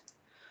units.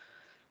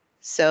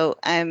 So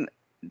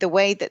the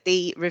way that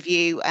the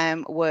review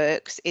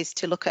works is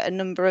to look at a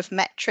number of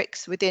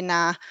metrics within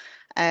our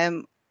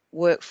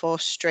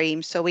workforce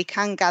stream. So we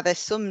can gather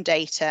some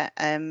data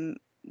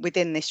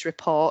within this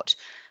report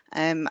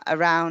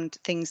around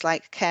things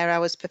like care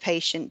hours per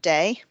patient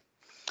day.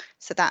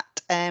 So that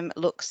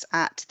looks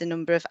at the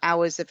number of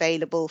hours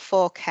available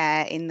for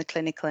care in the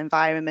clinical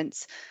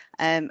environments,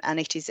 and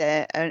it is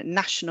a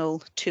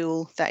national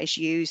tool that is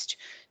used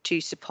to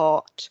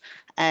support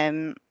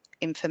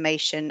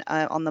information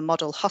on the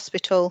model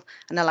hospital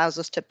and allows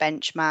us to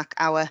benchmark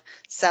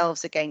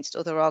ourselves against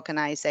other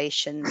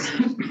organisations.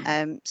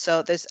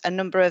 So there's a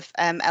number of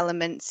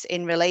elements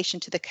in relation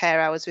to the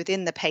care hours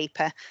within the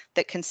paper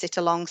that can sit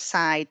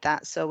alongside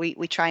that. So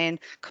we try and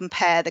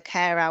compare the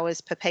care hours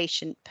per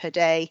patient per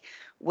day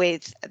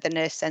with the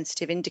nurse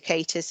sensitive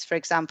indicators, for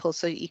example,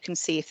 so you can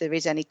see if there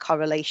is any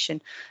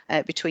correlation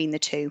between the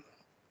two.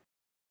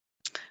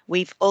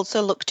 We've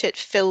also looked at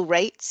fill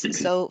rates.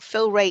 So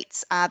fill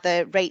rates are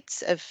the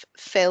rates of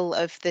fill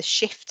of the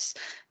shifts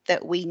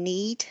that we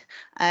need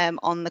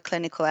on the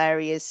clinical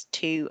areas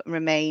to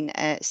remain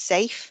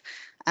safe.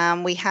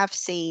 We have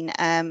seen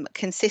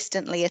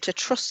consistently at a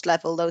trust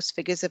level, those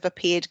figures have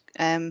appeared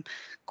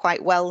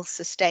quite well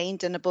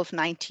sustained and above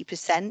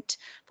 90%.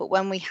 But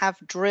when we have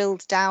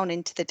drilled down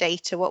into the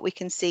data, what we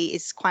can see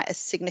is quite a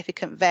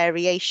significant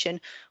variation,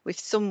 with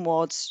some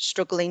wards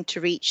struggling to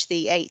reach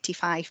the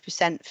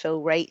 85%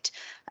 fill rate,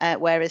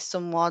 whereas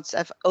some wards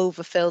have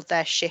overfilled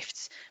their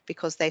shifts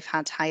because they've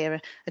had higher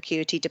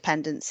acuity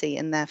dependency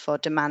and therefore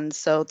demand.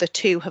 So the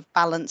two have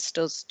balanced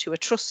us to a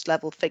trust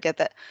level figure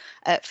that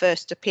at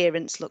first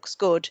appearance looks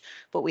good,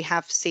 but we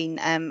have seen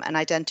and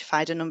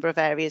identified a number of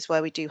areas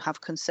where we do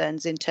have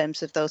concerns in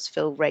terms of those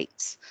fill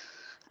rates.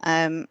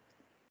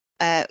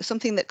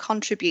 Something that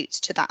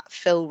contributes to that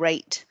fill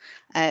rate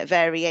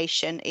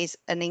variation is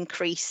an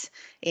increase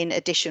in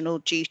additional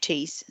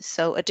duties.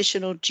 So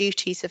additional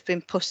duties have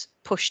been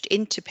pushed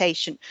into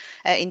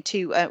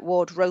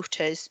ward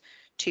rotas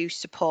to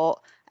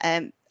support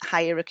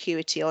higher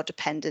acuity or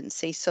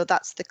dependency. So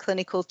that's the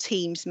clinical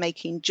teams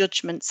making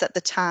judgments at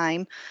the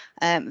time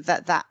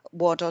that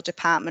ward or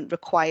department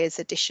requires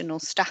additional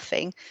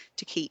staffing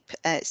to keep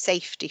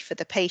safety for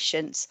the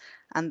patients,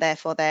 and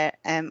therefore they're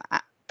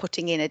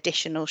putting in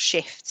additional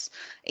shifts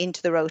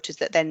into the rotas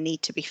that then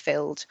need to be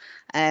filled,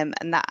 and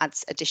that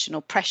adds additional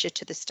pressure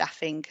to the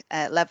staffing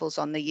levels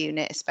on the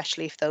unit,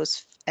 especially if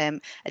those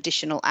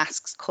additional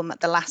asks come at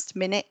the last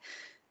minute.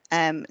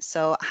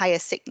 So higher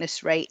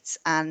sickness rates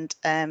and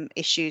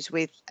issues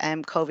with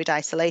COVID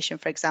isolation,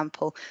 for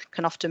example,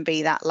 can often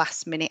be that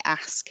last minute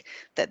ask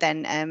that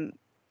then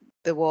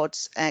the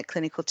ward's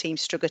clinical team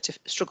struggle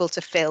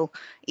to fill,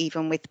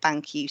 even with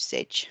bank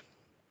usage.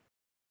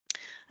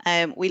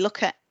 We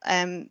look at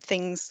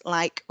things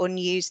like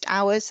unused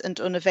hours and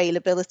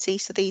unavailability.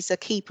 So these are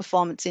key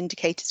performance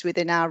indicators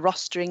within our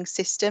rostering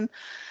system,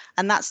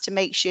 and that's to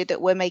make sure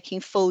that we're making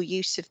full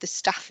use of the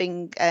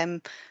staffing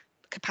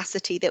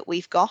capacity that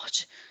we've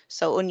got.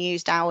 So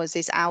unused hours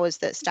is hours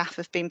that staff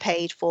have been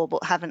paid for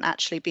but haven't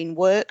actually been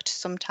worked.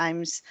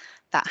 Sometimes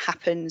that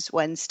happens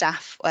when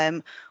staff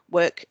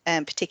work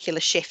particular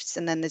shifts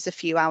and then there's a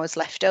few hours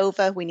left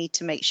over. We need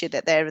to make sure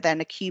that they're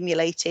then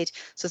accumulated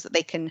so that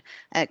they can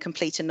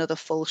complete another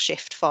full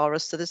shift for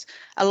us. So there's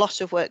a lot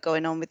of work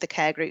going on with the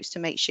care groups to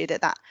make sure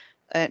that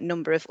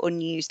number of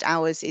unused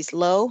hours is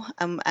low,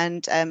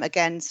 and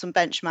again, some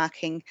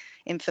benchmarking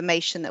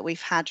information that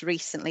we've had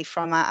recently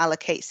from our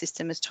Allocate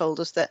system has told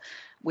us that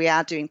we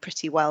are doing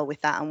pretty well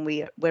with that, and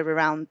we're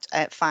around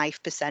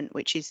 5%,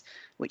 which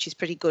is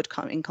pretty good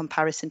in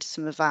comparison to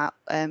some of our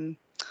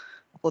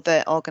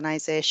other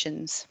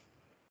organisations.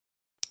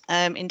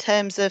 In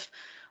terms of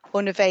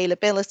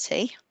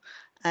unavailability,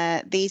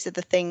 these are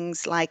the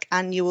things like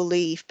annual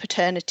leave,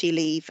 paternity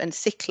leave and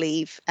sick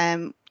leave,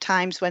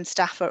 times when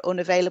staff are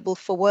unavailable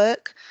for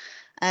work.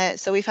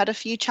 So we've had a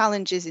few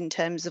challenges in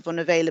terms of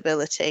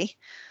unavailability.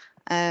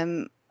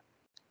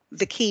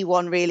 The key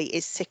one really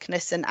is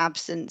sickness and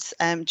absence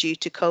due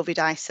to COVID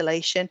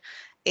isolation.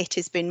 It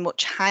has been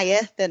much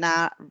higher than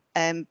our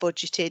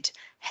budgeted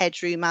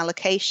headroom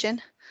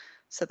allocation.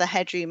 So the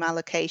headroom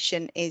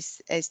allocation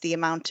is the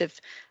amount of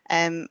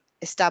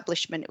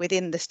establishment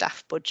within the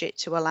staff budget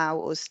to allow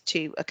us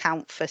to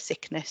account for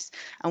sickness,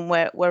 and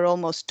we're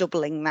almost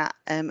doubling that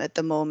at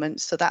the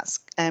moment. So that's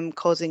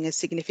causing a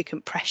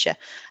significant pressure,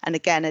 and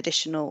again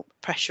additional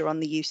pressure on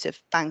the use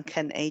of bank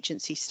and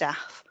agency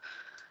staff.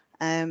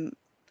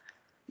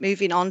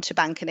 Moving on to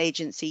bank and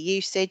agency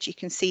usage, you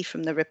can see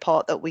from the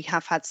report that we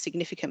have had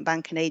significant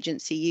bank and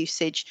agency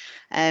usage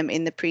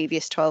in the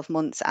previous 12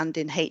 months and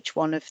in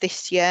H1 of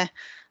this year.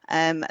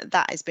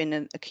 That has been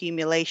an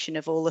accumulation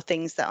of all the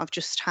things that I've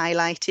just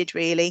highlighted,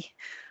 really,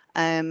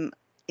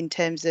 in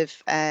terms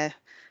of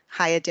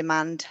higher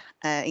demand,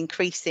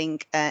 increasing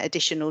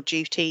additional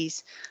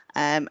duties,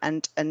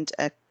 and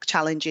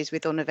challenges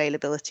with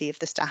unavailability of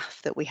the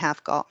staff that we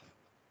have got.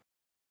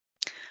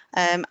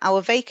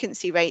 Our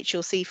vacancy rates,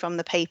 you'll see from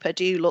the paper,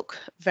 do look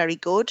very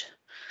good.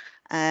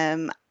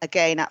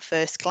 Again, at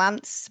first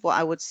glance, what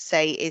I would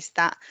say is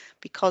that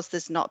because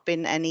there's not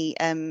been any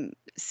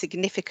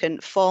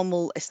significant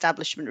formal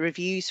establishment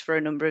reviews for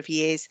a number of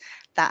years,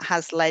 that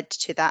has led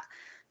to that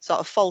sort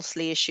of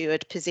falsely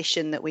assured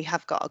position that we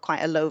have got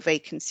quite a low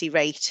vacancy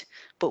rate,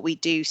 but we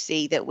do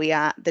see that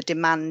the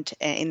demand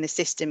in the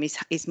system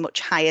is much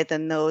higher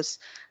than those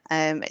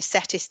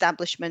set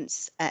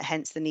establishments,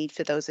 hence the need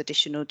for those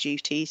additional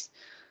duties.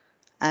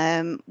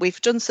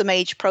 We've done some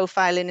age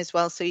profiling as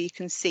well, so you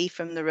can see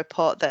from the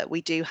report that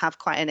we do have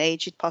quite an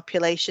aged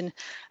population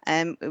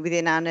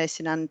within our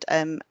nursing and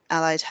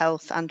allied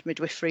health and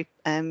midwifery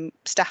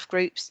staff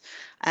groups.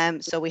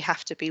 So we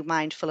have to be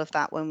mindful of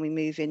that when we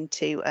move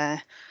into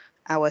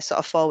our sort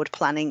of forward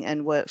planning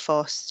and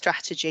workforce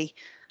strategy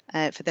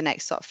for the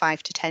next sort of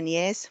 5 to 10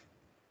 years.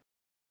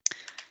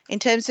 In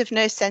terms of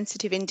nurse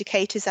sensitive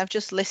indicators, I've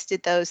just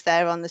listed those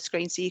there on the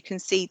screen so you can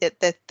see that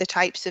the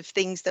types of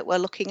things that we're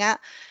looking at,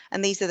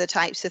 and these are the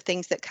types of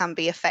things that can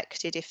be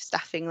affected if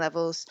staffing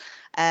levels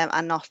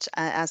are not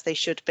as they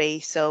should be.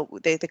 So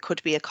there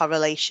could be a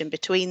correlation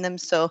between them,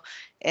 so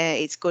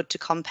it's good to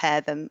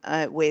compare them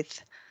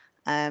with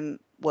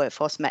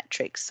workforce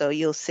metrics. So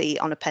you'll see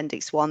on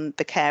Appendix 1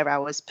 the care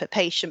hours per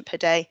patient per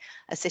day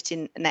are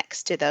sitting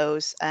next to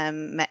those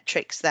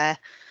metrics there.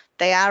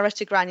 They are at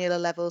a granular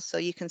level, so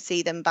you can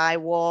see them by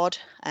ward.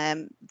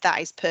 That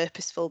is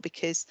purposeful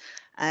because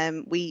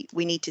we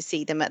need to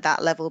see them at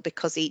that level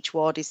because each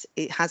ward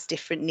has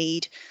different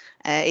need.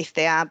 If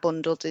they are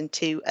bundled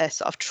into a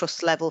sort of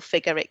trust level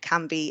figure, it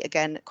can be,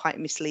 again, quite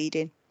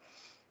misleading.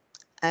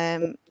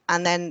 And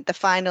then the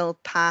final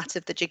part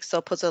of the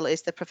jigsaw puzzle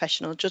is the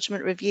professional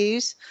judgment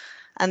reviews.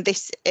 And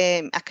this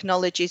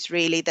acknowledges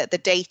really that the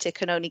data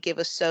can only give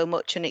us so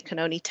much and it can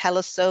only tell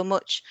us so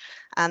much.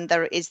 And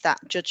there is that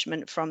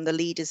judgment from the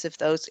leaders of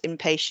those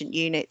inpatient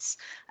units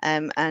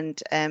and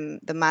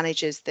the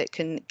managers that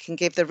can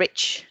give the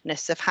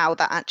richness of how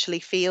that actually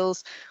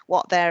feels,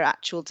 what their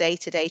actual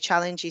day-to-day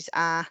challenges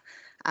are,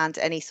 and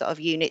any sort of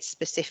unit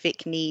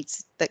specific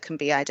needs that can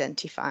be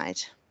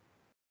identified.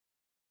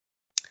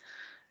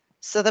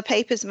 So the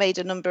paper's made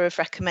a number of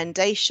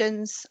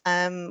recommendations,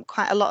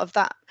 quite a lot of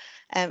that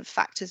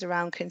factors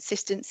around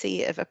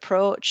consistency of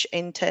approach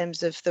in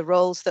terms of the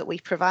roles that we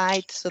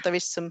provide. So there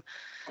is some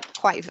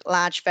quite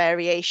large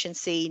variation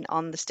seen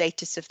on the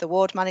status of the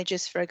ward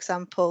managers, for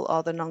example,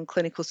 or the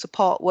non-clinical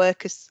support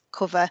workers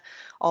cover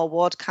or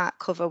ward CAT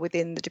cover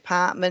within the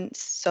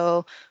departments.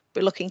 So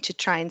we're looking to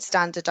try and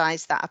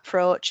standardise that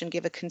approach and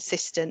give a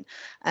consistent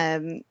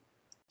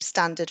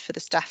standard for the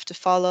staff to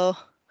follow.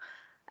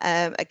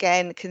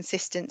 Again,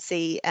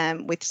 consistency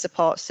with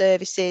support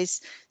services.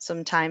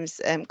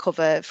 Sometimes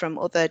cover from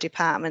other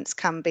departments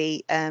can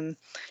be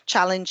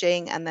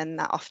challenging, and then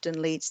that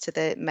often leads to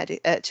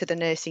the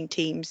nursing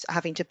teams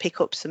having to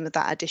pick up some of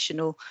that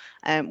additional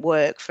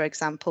work. For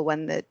example,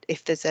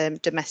 if there's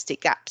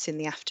domestic gaps in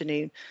the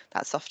afternoon,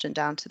 that's often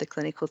down to the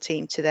clinical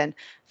team to then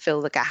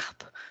fill the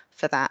gap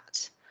for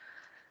that.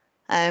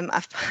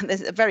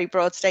 There's a very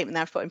broad statement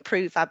there. I've put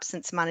improve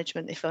absence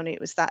management. If only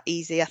it was that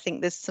easy. I think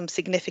there's some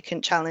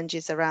significant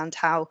challenges around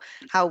how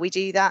we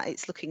do that.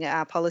 It's looking at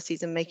our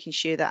policies and making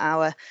sure that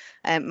our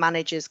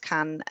managers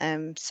can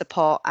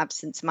support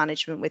absence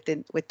management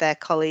with their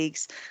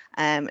colleagues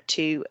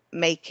to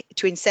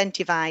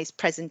incentivise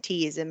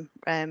presenteeism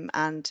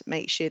and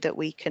make sure that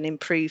we can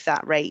improve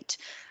that rate.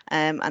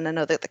 And I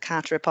know that the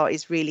Carter report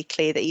is really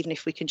clear that even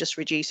if we can just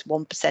reduce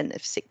 1%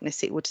 of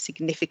sickness, it would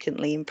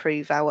significantly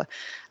improve our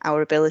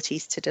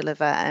abilities to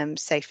deliver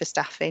safer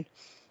staffing.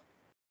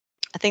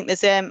 I think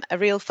there's a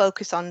real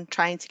focus on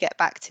trying to get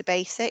back to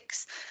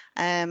basics.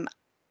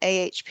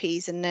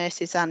 AHPs and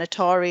nurses are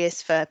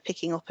notorious for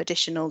picking up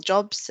additional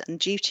jobs and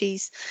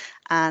duties,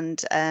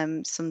 and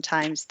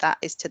sometimes that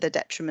is to the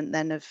detriment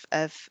then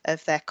of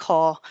their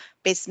core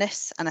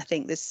business. And I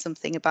think there's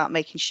something about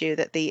making sure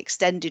that the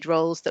extended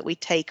roles that we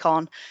take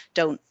on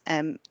don't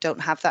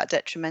have that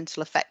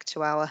detrimental effect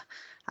to our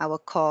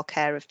core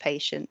care of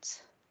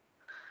patients.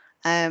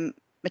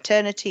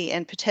 Maternity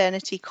and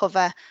paternity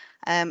cover.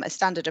 A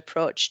standard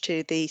approach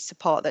to the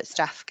support that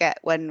staff get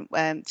when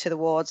to the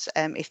wards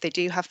if they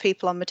do have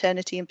people on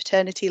maternity and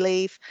paternity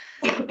leave.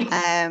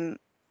 And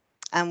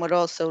we're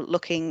also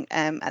looking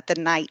at the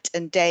night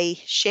and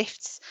day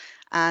shifts.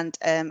 And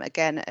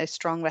again, a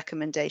strong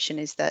recommendation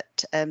is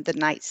that the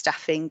night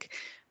staffing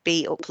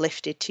be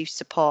uplifted to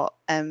support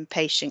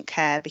patient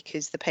care,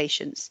 because the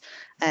patient's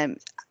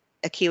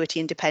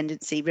acuity and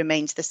dependency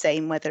remains the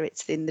same whether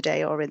it's in the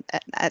day or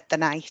at the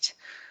night.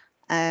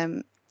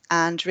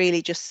 and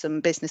really just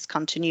some business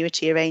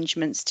continuity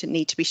arrangements to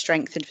need to be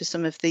strengthened for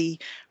some of the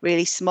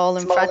really small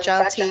and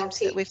fragile teams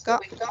that we've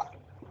got.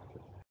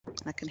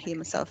 I can hear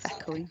myself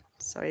echoing.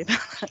 Sorry about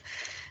that.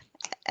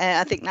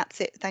 I think that's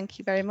it. Thank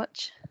you very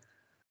much.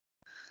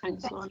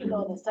 Thanks, Thank Lorna. you,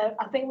 Lorna. So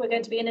I think we're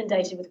going to be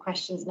inundated with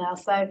questions now.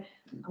 So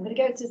I'm going to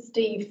go to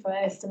Steve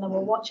first, and then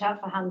we'll watch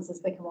out for hands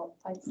as they come up.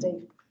 Thanks,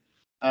 Steve.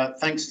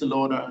 Thanks to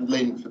Lorna and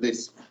Lynn for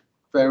this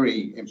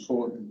very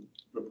important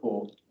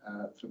report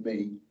for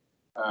me.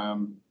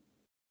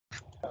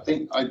 I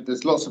think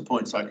there's lots of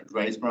points I could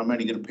raise, but I'm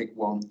only going to pick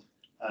one.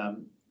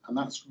 And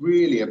that's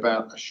really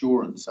about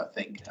assurance, I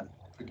think.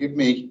 Forgive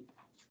me,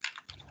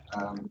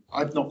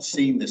 I've not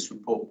seen this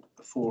report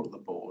before at the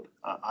board.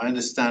 I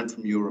understand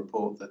from your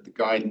report that the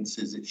guidance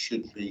is it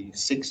should be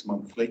 6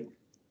 monthly,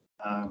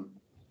 and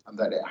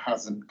that it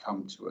hasn't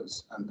come to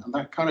us. And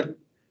that kind of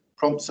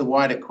prompts a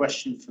wider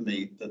question for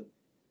me, that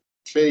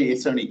clearly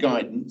it's only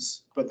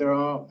guidance, but there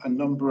are a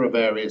number of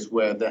areas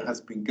where there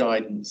has been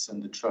guidance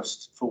and the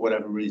trust, for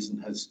whatever reason,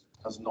 has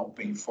not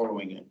been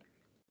following it.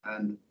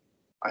 And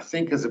I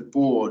think as a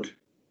board,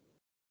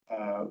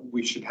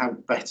 we should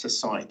have better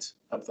sight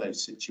of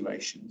those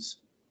situations.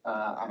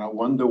 And I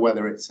wonder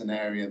whether it's an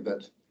area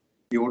that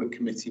the audit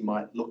committee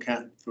might look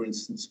at, for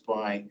instance,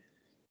 by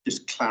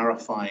just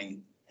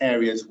clarifying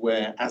areas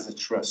where, as a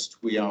trust,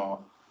 we are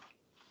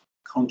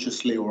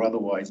consciously or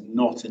otherwise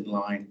not in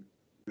line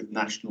with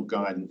national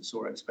guidance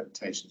or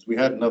expectations. We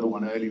had another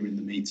one earlier in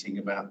the meeting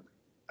about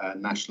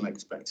national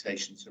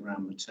expectations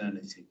around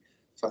maternity.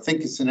 So I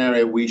think it's an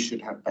area we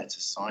should have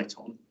better sight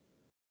on.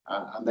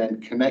 And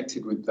then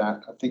connected with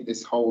that, I think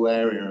this whole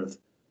area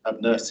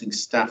of nursing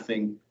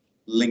staffing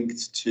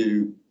linked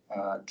to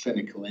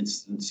clinical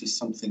incidents is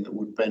something that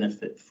would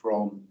benefit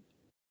from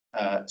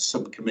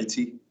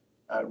subcommittee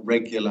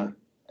regular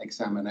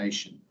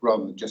examination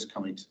rather than just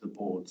coming to the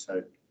board.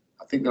 So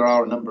I think there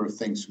are a number of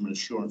things from an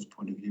assurance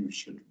point of view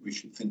we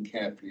should think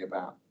carefully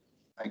about.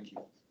 Thank you.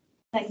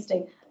 Thanks,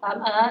 Steve.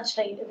 And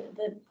actually,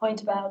 the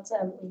point about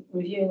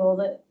reviewing all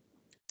the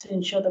to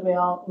ensure that we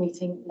are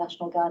meeting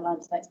national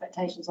guidelines and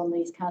expectations on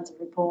these kinds of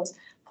reports.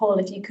 Paul,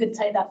 if you could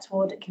take that to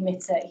audit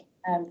committee,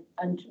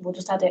 and we'll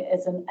just add it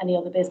as any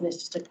other business,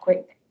 just a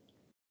quick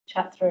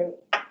chat through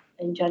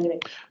in January.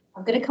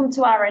 I'm going to come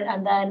to Aaron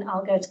and then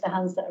I'll go to the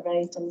hands that are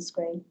raised on the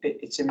screen.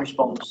 It's in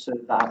response to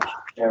that,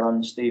 Chair,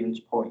 and Stephen's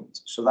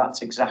point. So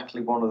that's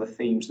exactly one of the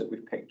themes that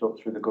we've picked up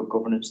through the Good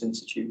Governance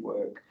Institute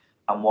work,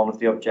 and one of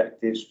the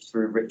objectives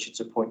through Richard's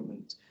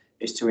appointment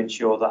is to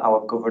ensure that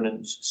our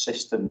governance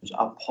systems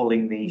are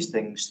pulling these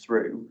things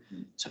through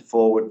to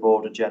forward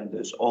board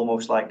agendas,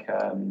 almost like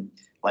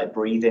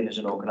breathing as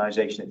an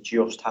organisation. It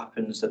just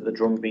happens that the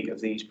drumbeat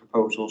of these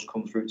proposals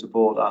come through to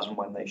board as and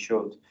when they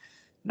should.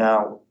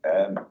 Now,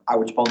 I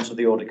would sponsor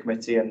the audit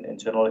committee and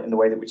internal in the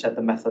way that we said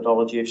the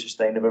methodology of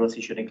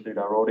sustainability should include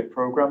our audit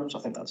programmes. I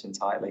think that's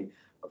entirely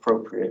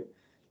appropriate.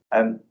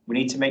 We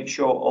need to make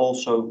sure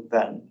also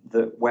then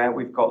that where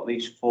we've got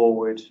these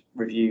forward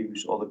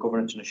reviews or the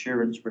governance and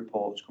assurance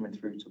reports coming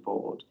through to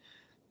board,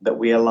 that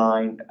we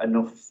align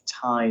enough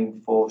time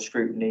for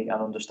scrutiny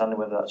and understanding,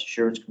 whether that's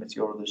assurance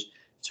committee or others,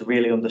 to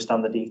really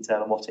understand the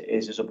detail and what it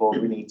is as a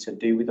board we need to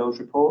do with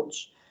those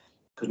reports.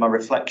 Because my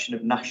reflection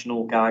of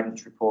national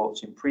guidance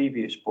reports in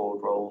previous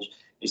board roles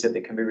is that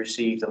they can be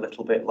received a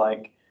little bit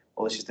like,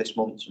 well, this is this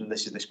month and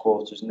this is this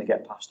quarter's, and they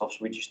get passed off. So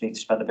we just need to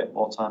spend a bit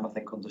more time, I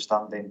think,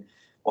 understanding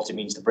what it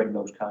means to bring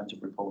those kinds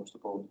of reports to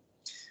board.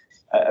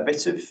 A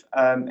bit of,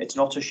 it's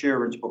not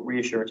assurance, but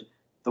reassurance.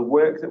 The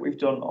work that we've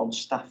done on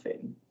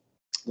staffing,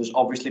 there's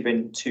obviously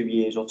been 2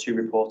 years or 2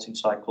 reporting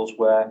cycles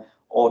where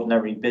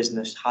ordinary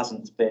business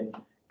hasn't been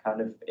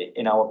kind of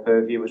in our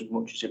purview as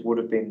much as it would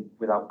have been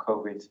without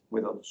COVID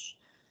with us.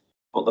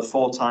 But the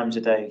 4 times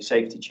a day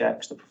safety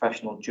checks, the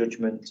professional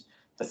judgment,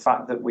 the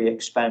fact that we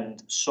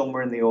expend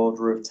somewhere in the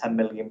order of £10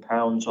 million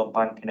on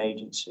bank and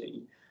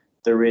agency,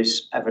 there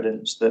is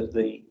evidence that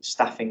the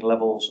staffing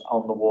levels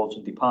on the wards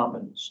and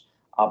departments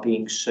are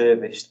being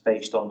serviced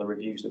based on the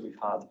reviews that we've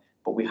had,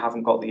 but we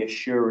haven't got the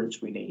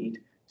assurance we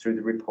need through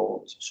the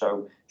report.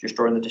 So just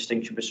drawing the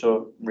distinction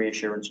between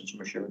reassurance and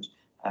some assurance,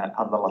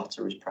 and the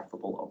latter is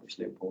preferable,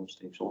 obviously, at board,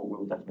 Steve. So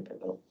we'll definitely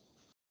pick that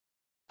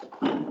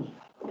up.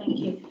 Thank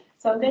you.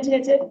 So I'm going to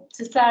go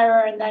to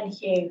Sarah and then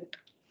Hugh.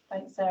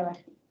 Thanks, Sarah.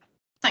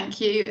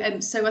 Thank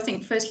you. So I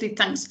think firstly,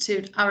 thanks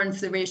to Aaron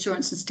for the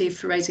reassurance and Steve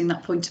for raising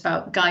that point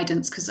about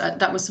guidance, because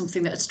that was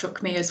something that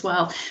struck me as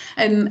well.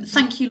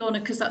 Thank you, Lorna,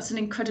 because that's an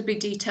incredibly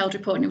detailed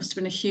report and it must have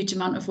been a huge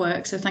amount of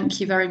work. So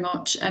thank you very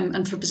much,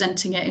 and for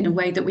presenting it in a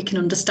way that we can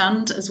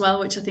understand as well,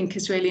 which I think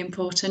is really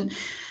important.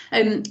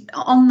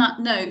 On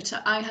that note,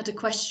 I had a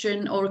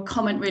question or a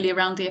comment really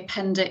around the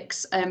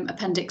appendix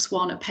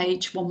 1 at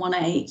page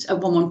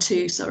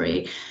 112,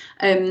 sorry.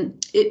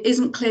 It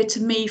isn't clear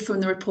to me from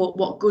the report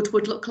what good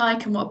would look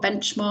like and what a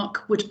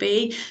benchmark would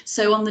be.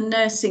 So on the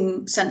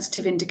nursing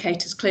sensitive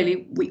indicators,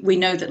 clearly we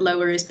know that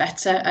lower is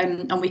better,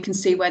 and we can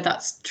see where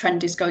that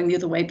trend is going the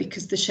other way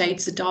because the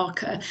shades are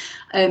darker.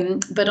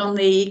 But on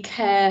the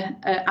care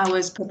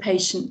hours per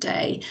patient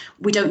day,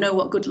 we don't know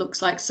what good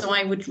looks like. So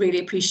I would really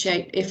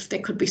appreciate if there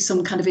could be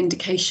some kind of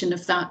indication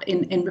of that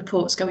in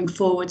reports going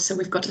forward, so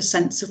we've got a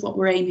sense of what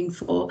we're aiming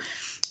for.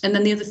 And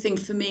then the other thing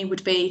for me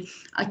would be,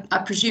 I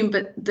presume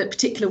that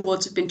particular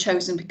wards have been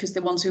chosen because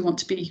they're ones we want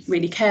to be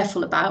really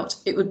careful about.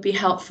 It would be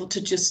helpful to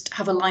just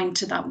have a line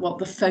to that, what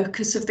the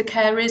focus of the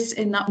care is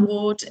in that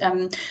ward.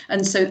 And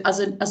so as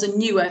a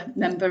newer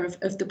member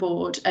of the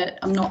board,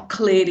 I'm not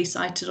clearly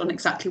cited on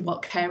exactly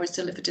what care is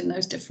delivered in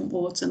those different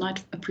wards, and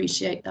I'd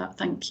appreciate that.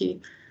 Thank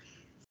you.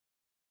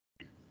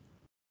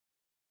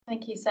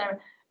 Thank you, Sarah.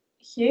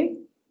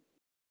 Hugh?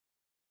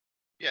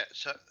 Yeah,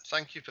 so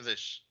thank you for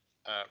this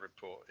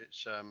report. It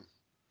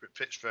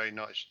fits very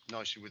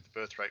nicely with the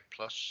Birth Rate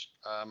Plus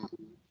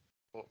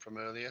report from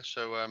earlier.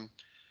 So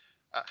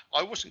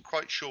I wasn't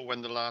quite sure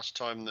when the last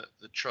time that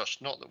the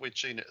trust, not that we'd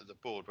seen it at the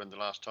board, when the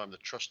last time the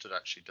trust had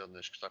actually done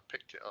this, because I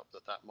picked it up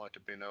that might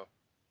have been a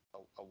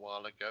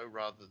while ago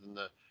rather than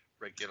the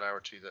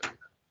regularity that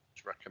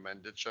was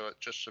recommended. So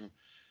just some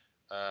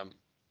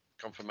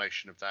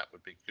confirmation of that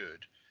would be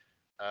good.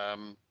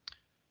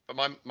 But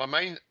my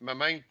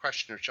main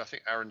question, which I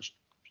think Aaron's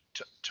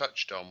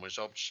touched on, was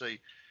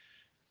obviously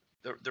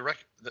the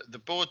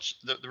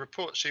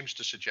report seems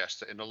to suggest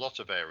that in a lot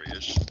of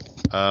areas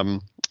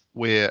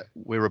we're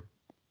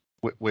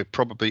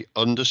probably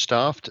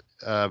understaffed,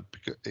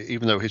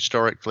 even though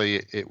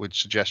historically it would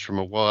suggest from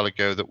a while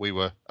ago that we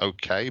were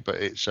okay, but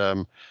it's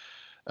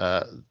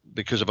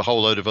because of a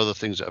whole load of other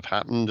things that have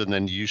happened, and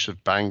then use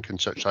of bank and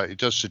such like, it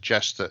does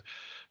suggest that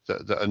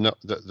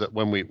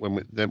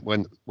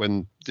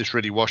when this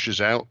really washes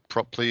out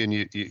properly and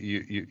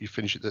you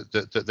finish it,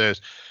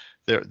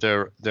 that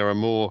there are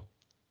more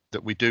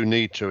that we do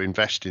need to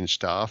invest in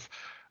staff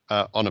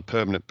on a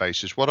permanent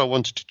basis. What I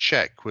wanted to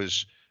check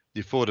was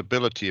the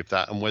affordability of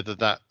that and whether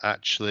that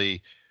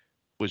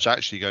was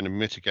actually going to be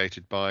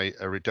mitigated by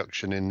a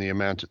reduction in the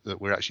amount that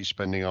we're actually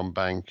spending on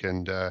bank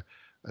and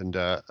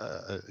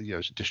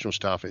additional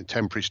staff and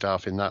temporary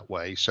staff in that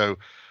way. So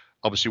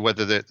obviously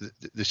whether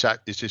this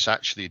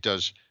actually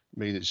does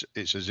mean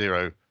it's a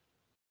zero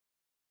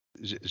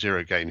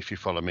gain, if you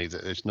follow me,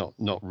 that it's not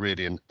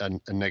really a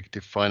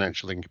negative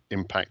financial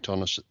impact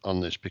on us on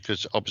this,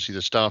 because obviously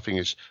the staffing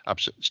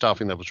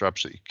levels are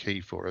absolutely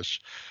key for us.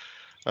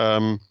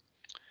 I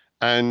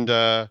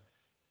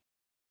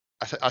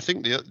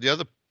think the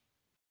other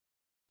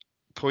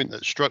point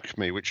that struck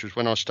me, which was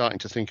when I was starting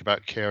to think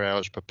about care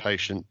hours per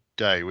patient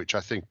day, which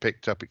I think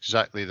picked up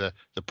exactly the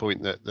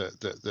point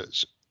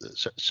that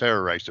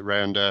Sarah raised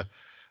around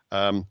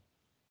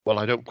well,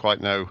 I don't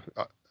quite know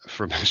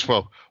from as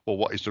well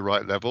what is the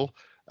right level,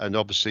 and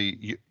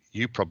obviously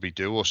you probably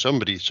do, or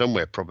somebody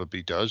somewhere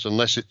probably does,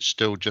 unless it's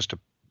still just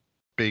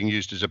being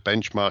used as a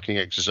benchmarking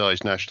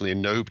exercise nationally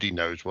and nobody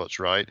knows what's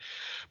right.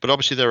 But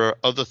obviously there are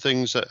other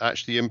things that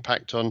actually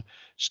impact on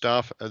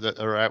staff that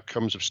are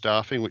outcomes of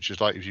staffing, which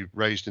is like if you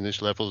raised in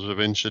this levels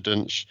of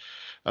incidents,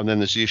 and then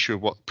there's the issue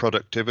of what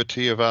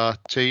productivity of our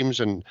teams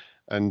and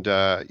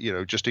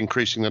just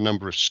increasing the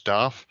number of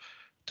staff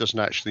doesn't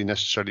actually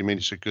necessarily mean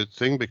it's a good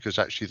thing, because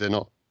actually they're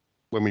not,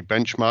 when we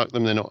benchmark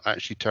them, they're not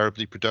actually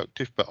terribly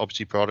productive. But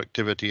obviously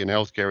productivity in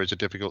healthcare is a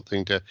difficult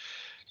thing to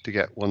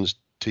get one's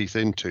teeth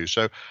into.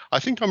 So I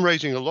think I'm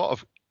raising a lot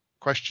of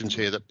questions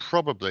here that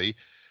probably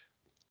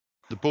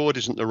the board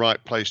isn't the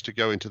right place to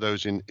go into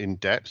those in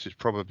depth. It's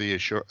probably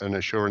an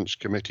assurance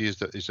committee is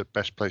the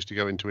best place to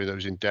go into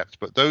those in depth.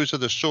 But those are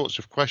the sorts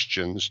of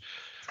questions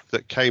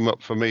that came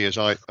up for me as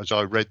I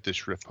read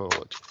this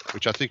report,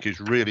 which I think is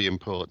really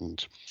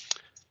important.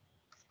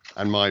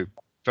 And my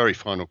very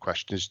final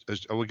question is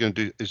are we going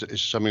to do,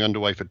 is something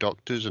underway for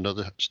doctors and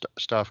other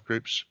staff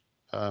groups?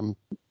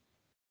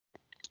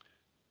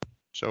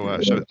 So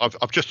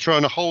I've just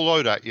thrown a whole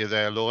load at you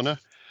there, Lorna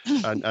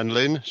and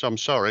Lynn, so I'm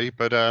sorry,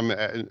 but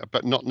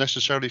not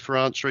necessarily for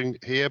answering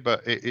here,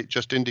 but it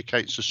just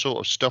indicates the sort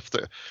of stuff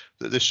that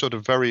this sort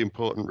of very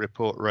important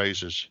report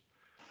raises.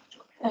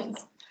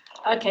 Thanks.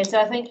 Okay, so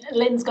I think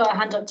Lynn's got a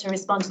hand up to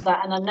respond to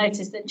that, and I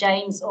noticed that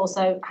Jane's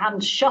also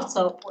hand shot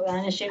up, and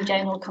I assume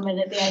Jane will come in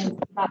at the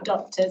end about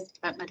doctors.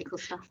 About medical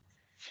staff.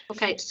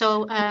 Okay,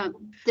 so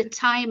the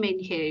timing,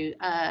 Hugh,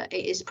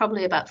 it is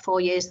probably about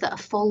 4 years that a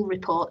full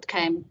report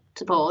came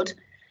to board.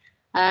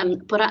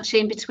 But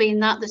actually in between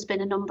that, there's been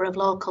a number of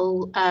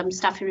local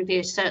staffing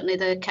reviews. Certainly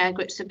the care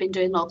groups have been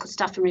doing local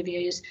staffing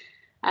reviews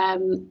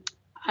and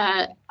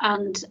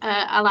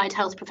allied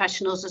health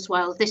professionals as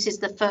well. This is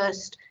the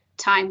first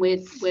time we're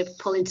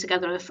pulling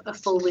together a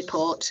full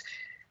report.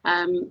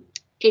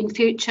 In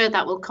future,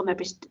 that will come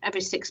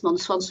every 6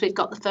 months. Once we've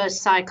got the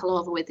first cycle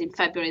over with in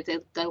February,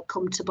 they'll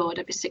come to board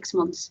every 6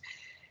 months.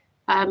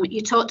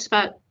 You talked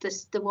about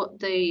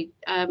the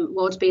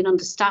wards being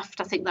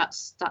understaffed. I think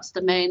that's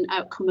the main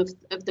outcome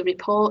of the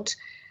report.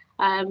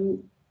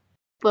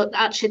 But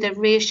actually, the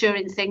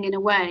reassuring thing in a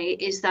way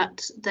is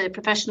that the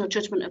professional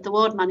judgment of the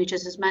ward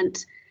managers has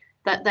meant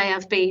that they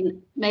have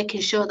been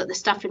making sure that the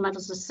staffing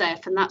levels are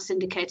safe, and that's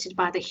indicated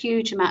by the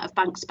huge amount of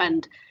bank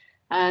spend,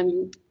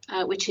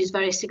 which is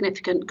very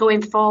significant.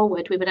 Going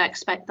forward, we would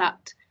expect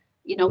that,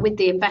 you know, with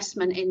the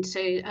investment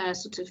into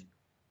sort of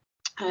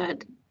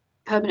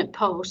permanent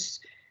posts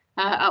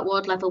at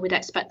ward level, we'd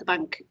expect the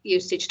bank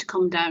usage to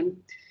come down.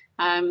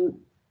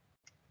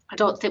 I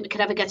don't think we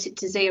could ever get it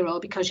to zero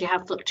because you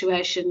have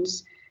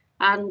fluctuations.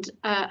 And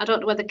I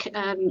don't know whether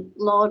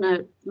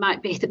Lorna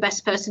might be the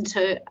best person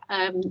to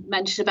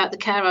mention about the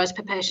care hours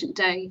per patient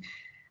day,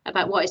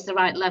 about what is the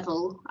right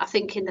level. I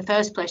think in the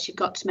first place, you've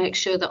got to make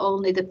sure that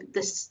only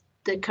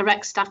the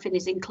correct staffing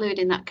is included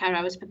in that care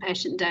hours per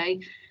patient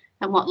day.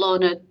 And what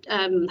Lorna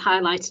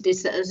highlighted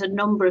is that there's a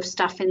number of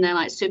staff in there,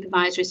 like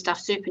supervisory staff,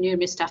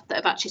 supernumerary staff, that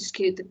have actually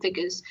skewed the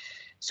figures.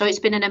 So it's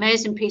been an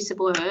amazing piece of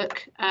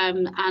work,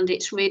 and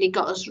it's really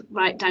got us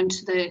right down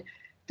to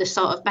the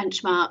sort of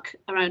benchmark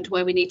around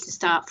where we need to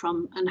start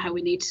from and how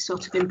we need to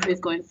sort of improve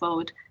going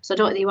forward. So I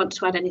don't know if you want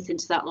to add anything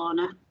to that,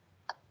 Lorna.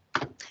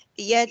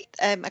 Yeah,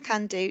 I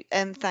can do.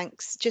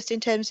 Thanks. Just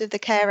in terms of the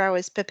care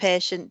hours per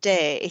patient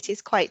day, it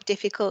is quite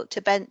difficult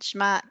to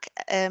benchmark,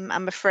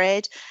 I'm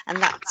afraid, and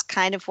that's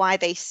kind of why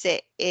they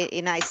sit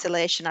in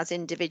isolation as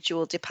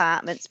individual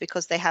departments,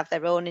 because they have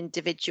their own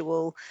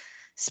individual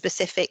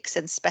specifics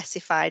and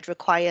specified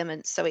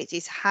requirements. So it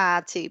is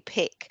hard to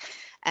pick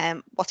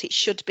what it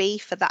should be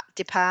for that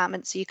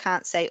department. So you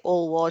can't say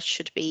all wards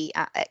should be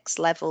at X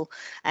level.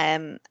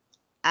 And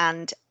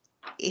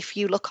if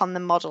you look on the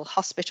model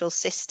hospital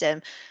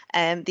system,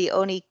 the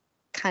only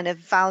kind of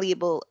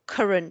valuable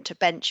current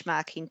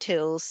benchmarking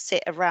tools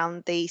sit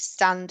around the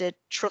standard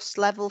trust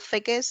level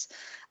figures,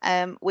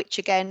 which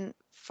again,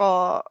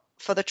 for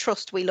the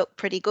trust, we look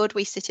pretty good.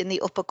 We sit in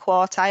the upper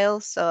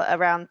quartile, so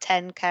around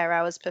 10 care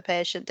hours per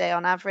patient day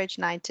on average,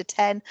 9 to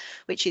 10,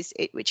 which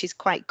is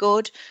quite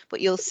good.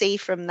 But you'll see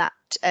from that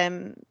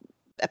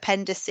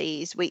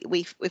appendices,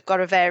 we've got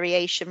a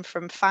variation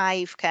from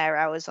 5 care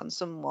hours on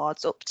some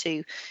wards up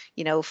to,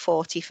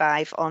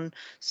 45 on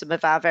some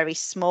of our very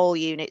small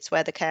units,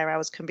 where the care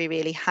hours can be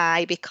really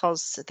high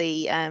because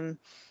the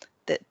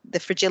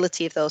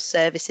fragility of those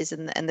services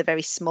and the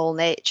very small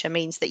nature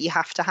means that you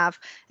have to have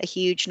a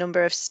huge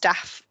number of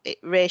staff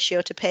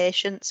ratio to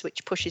patients,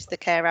 which pushes the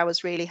care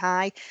hours really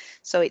high.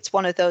 So it's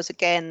one of those,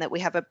 again, that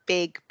we have a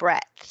big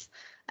breadth,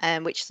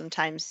 which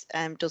sometimes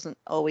doesn't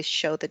always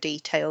show the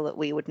detail that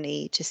we would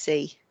need to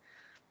see.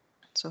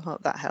 So I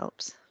hope that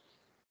helps.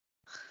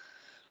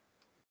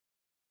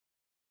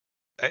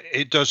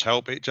 It does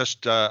help. It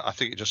just, I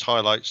think it just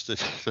highlights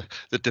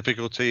the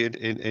difficulty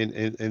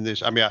in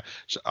this. I mean,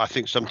 I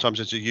think sometimes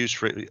there's a use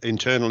for it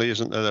internally,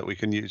 isn't there, that we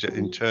can use it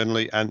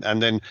internally,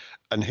 and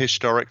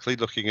historically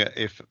looking at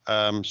if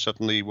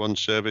suddenly one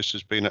service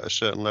has been at a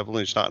certain level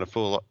and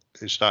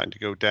it's starting to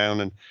go down,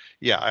 and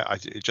yeah,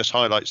 it just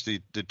highlights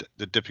the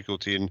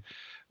difficulty in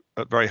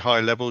at very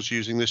high levels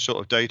using this sort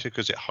of data,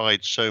 because it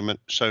hides so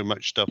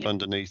much stuff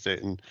underneath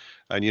it, and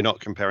you're not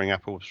comparing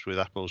apples with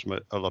apples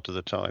a lot of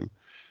the time.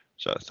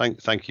 So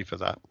thank you for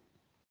that.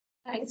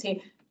 Thanks you.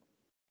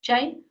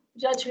 Jane,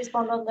 would you like to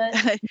respond on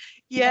the?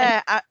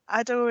 Yeah,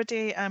 I'd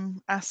already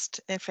asked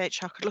if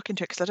HR could look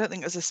into it, because I don't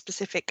think there's a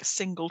specific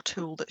single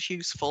tool that's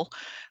useful.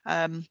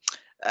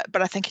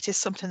 But I think it is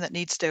something that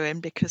needs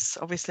doing, because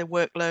obviously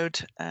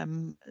workload,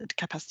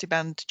 capacity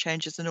band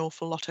changes an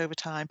awful lot over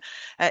time.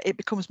 It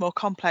becomes more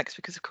complex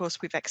because, of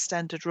course, we've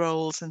extended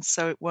roles, and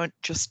so it won't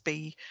just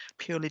be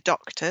purely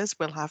doctors.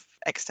 We'll have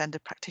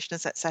extended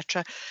practitioners,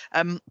 etc.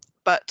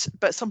 But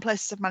some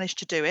places have managed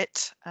to do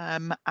it,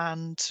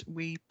 and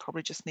we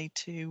probably just need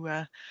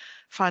to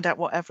find out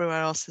what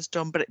everywhere else has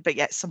done. But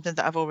yeah, it's something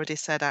that I've already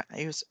said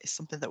is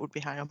something that would be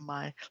high on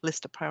my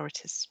list of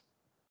priorities.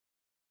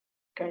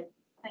 Great.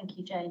 Thank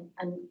you, Jane,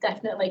 and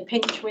definitely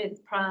pinch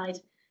with pride.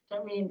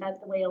 Don't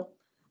reinvent the wheel.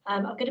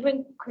 I'm going to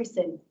bring Chris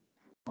in.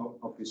 Well,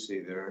 obviously,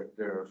 there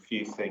are a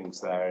few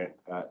things there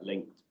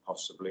linked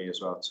possibly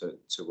as well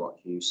to what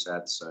Hugh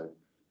said. So,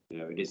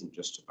 it isn't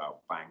just about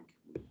bank.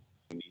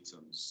 We need to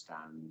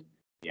understand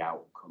the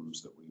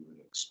outcomes that we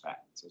would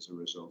expect as a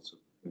result of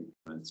the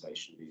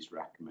implementation of these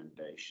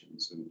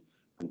recommendations,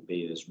 and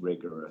be as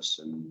rigorous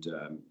and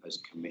as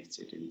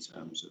committed in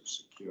terms of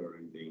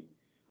securing the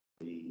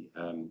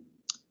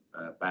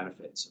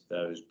benefits of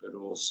those, but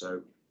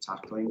also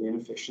tackling the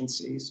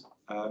inefficiencies.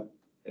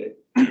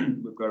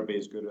 We've got to be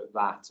as good at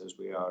that as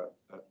we are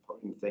at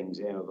putting things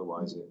in,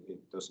 otherwise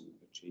it doesn't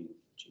achieve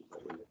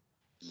what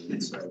we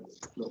need. So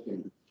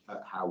looking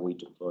at how we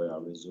deploy our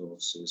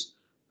resources,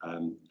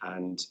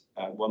 and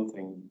one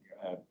thing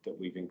that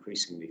we've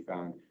increasingly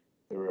found,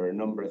 there are a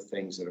number of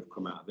things that have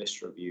come out of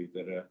this review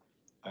that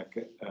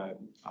are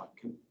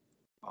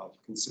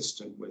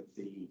consistent with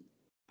the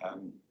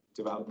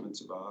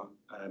development of our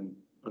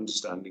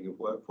understanding of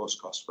workforce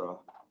costs for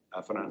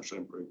our financial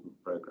improvement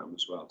programme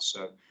as well.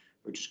 So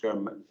we're just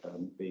going to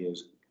be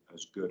as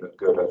good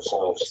at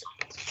source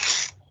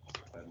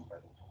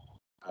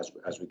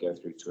as we go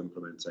through to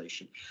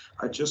implementation.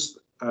 I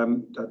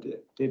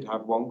did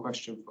have one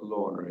question for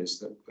Lorna, is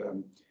that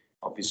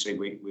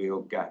obviously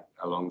we'll get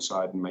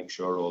alongside and make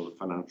sure all the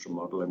financial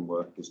modelling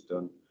work is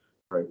done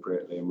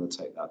appropriately, and we'll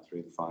take that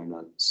through the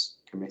finance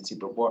committee.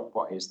 But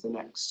what is the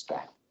next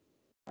step,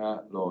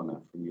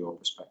 Lorna, from your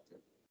perspective?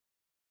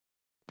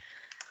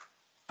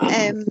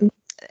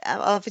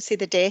 Obviously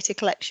the data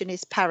collection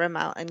is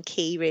paramount and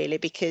key, really,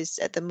 because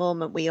at the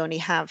moment we only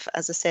have,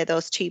 as I say,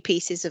 those two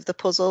pieces of the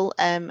puzzle,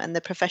 and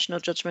the professional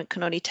judgment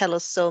can only tell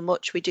us so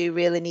much. We do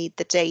really need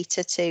the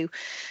data to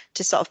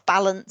sort of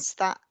balance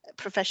that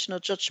professional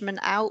judgment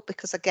out,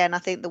 because again, I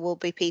think there will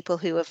be people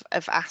who have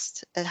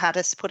had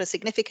us put a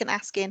significant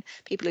ask in,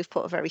 people who've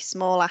put a very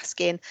small ask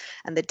in,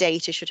 and the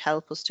data should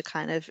help us to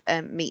kind of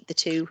meet the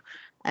two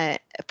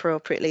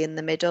appropriately in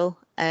the middle.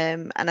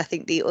 And I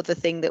think the other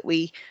thing that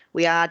we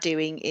are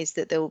doing is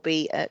that there will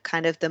be a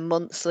kind of the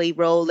monthly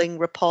rolling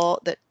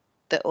report that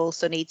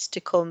also needs to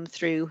come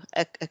through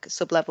a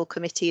sub-level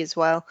committee as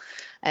well,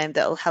 and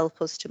that will help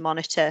us to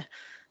monitor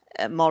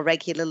more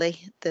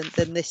regularly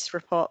than this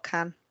report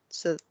can.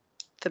 So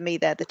for me,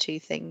 they're the two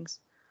things.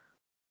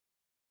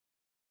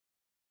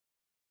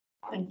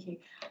 Thank you.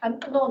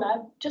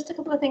 Lorna, just a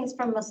couple of things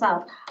from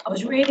myself. I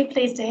was really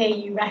pleased to hear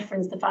you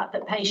reference the fact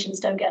that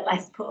patients don't get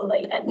less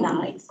poorly at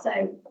night.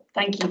 So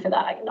thank you for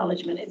that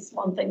acknowledgement. It's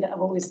one thing that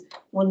I've always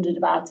wondered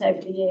about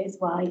over the years,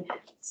 why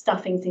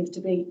staffing seems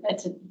to be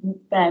at a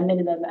bare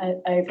minimum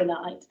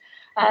overnight.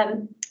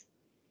 So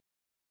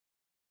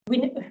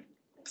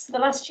the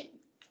last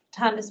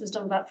time this was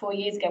done about 4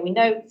 years ago, we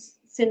know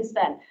since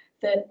then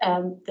that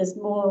there's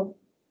more,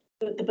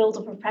 the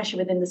build-up of pressure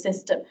within the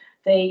system,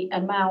 the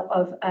amount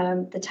of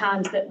the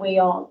times that we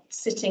are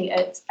sitting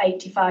at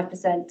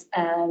 85%,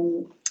 I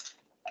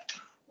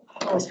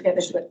always forget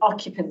this word,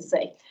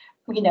 occupancy.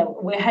 You know,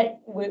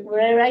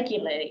 we're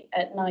regularly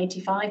at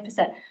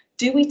 95%.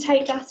 Do we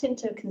take that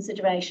into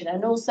consideration?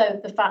 And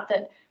also the fact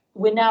that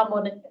we're now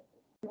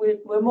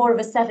we're more of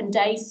a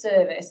 7-day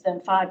service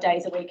than 5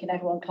 days a week, and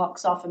everyone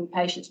clocks off and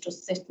patients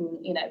just sit and,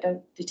 you know,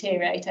 don't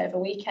deteriorate over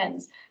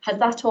weekends. Has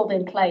that all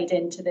been played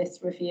into this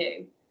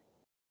review?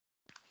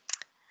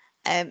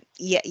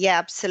 Yeah,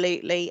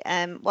 absolutely.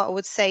 What I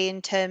would say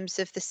in terms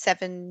of the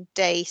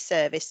 7-day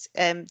service,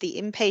 the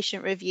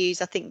inpatient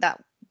reviews, I think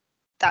that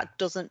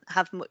doesn't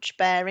have much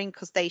bearing,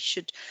 because they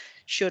should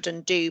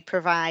and do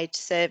provide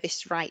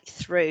service right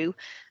through.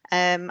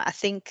 I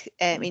think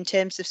in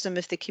terms of some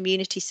of the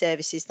community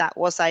services, that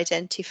was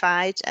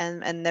identified,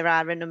 and there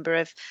are a number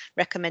of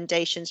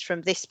recommendations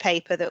from this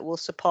paper that will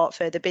support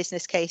further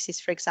business cases,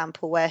 for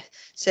example, where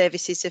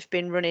services have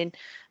been running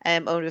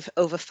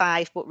over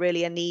 5 but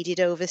really are needed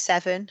over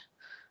 7.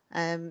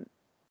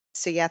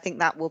 So yeah, I think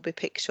that will be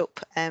picked up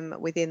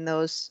within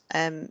those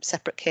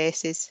separate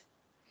cases,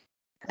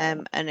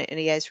 and it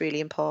is really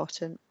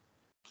important.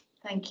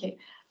 Thank you.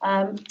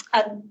 And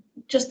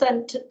just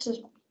then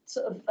to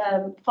sort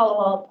of follow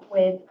up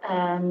with,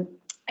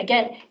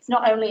 again, it's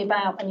not only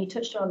about, and you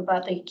touched on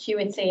about the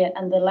acuity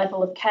and the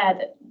level of care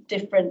that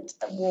different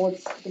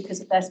wards, because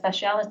of their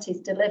specialities,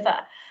 deliver.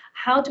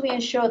 How do we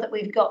ensure that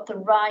we've got the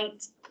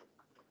right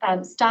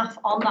staff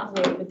on that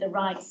ward with the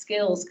right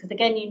skills? Because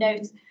again, we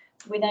know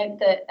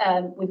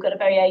that we've got a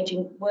very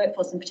ageing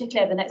workforce, and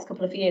particularly over the next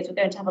couple of years, we're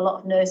going to have a lot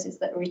of nurses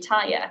that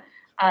retire.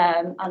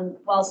 And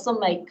while some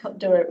may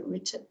do a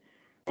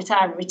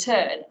retire and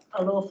return,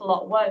 an awful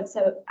lot won't.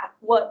 So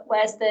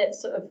where's the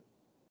sort of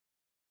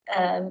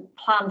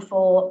plan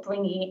for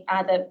bringing,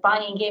 either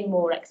buying in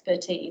more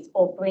expertise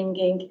or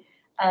bringing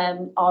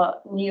our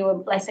newer,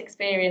 less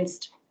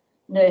experienced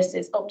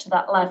nurses up to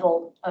that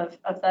level of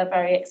their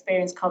very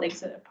experienced colleagues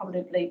that have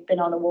probably been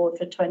on a ward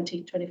for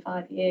 20,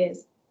 25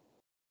 years?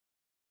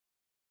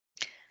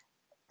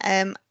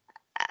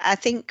 I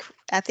think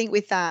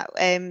with that,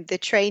 the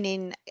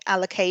training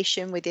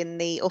allocation within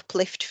the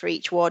uplift for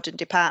each ward and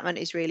department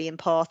is really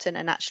important,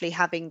 and actually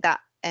having that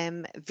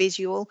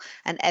visual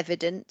and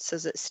evidence so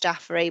that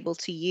staff are able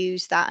to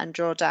use that and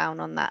draw down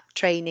on that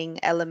training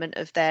element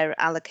of their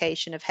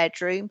allocation of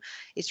headroom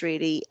is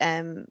really,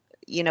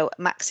 you know,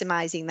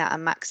 maximising that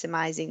and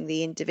maximising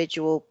the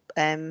individual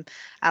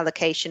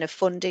allocation of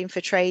funding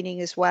for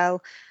training as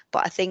well.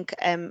 But I think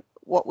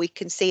what we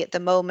can see at the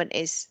moment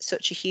is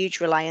such a huge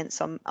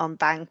reliance on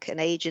bank and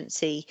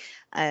agency,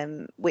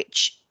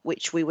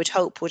 which we would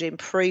hope would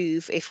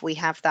improve if we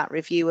have that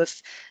review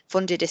of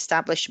funded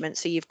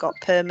establishments. So you've got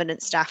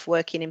permanent staff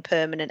working in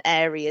permanent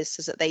areas,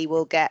 so that they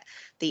will get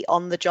the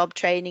on-the-job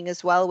training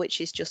as well, which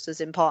is just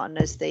as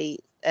important as the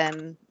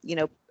you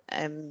know,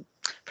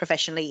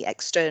 professionally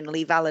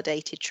externally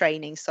validated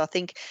training. So I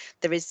think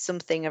there is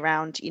something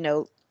around, you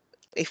know,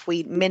 if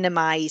we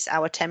minimise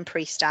our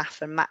temporary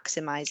staff and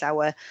maximise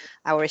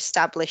our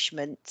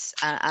establishments,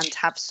 and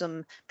have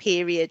some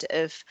period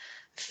of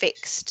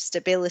fixed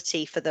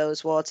stability for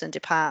those wards and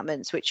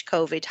departments, which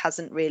COVID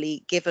hasn't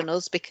really given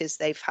us because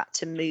they've had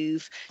to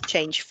move,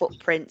 change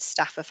footprints,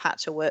 staff have had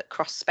to work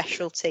cross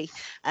specialty,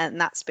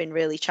 and that's been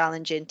really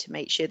challenging to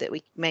make sure that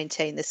we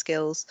maintain the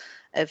skills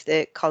of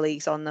the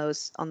colleagues on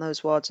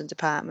those wards and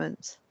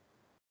departments.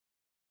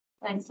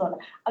 Thanks, Lorna.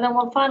 And then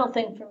one final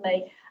thing from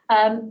me.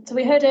 So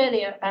we heard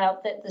earlier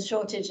about the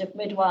shortage of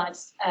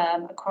midwives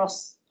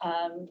across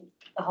the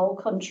whole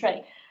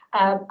country.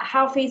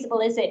 How feasible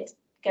is it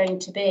going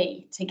to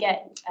be to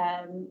get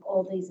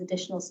all these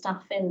additional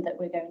staff in that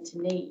we're going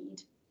to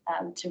need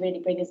to really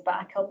bring us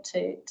back up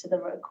to the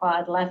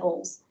required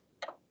levels?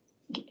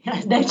 I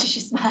notice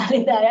you're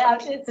smiling there.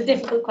 It's a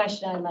difficult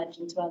question, I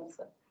imagine, to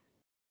answer.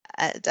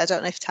 I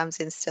don't know if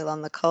Tamsin's still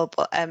on the call,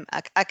 but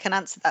I can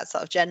answer that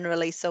sort of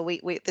generally. So we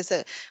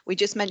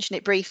just mentioned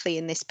it briefly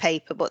in this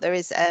paper, but there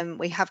is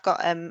we have got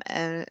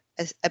a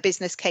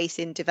business case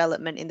in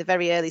development in the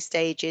very early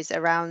stages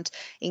around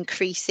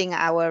increasing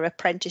our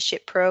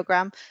apprenticeship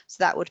programme. So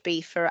that would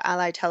be for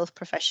allied health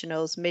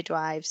professionals,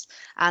 midwives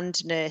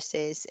and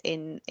nurses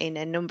in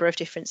a number of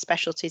different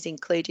specialties,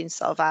 including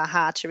sort of our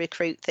hard to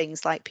recruit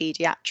things like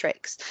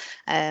paediatrics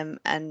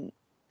and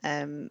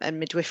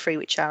midwifery,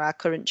 which are our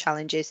current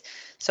challenges.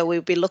 So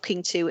we'll be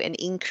looking to an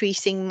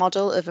increasing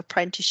model of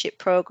apprenticeship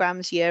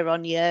programmes year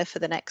on year for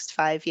the next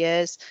 5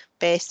 years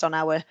based on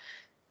our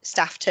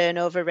staff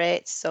turnover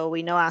rates. So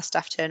we know our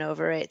staff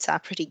turnover rates are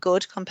pretty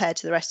good compared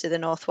to the rest of the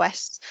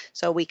Northwest.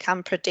 So we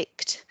can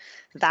predict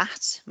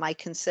that. My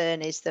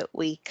concern is that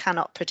we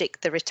cannot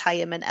predict the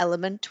retirement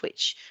element,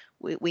 which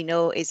we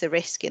know is a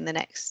risk in the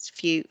next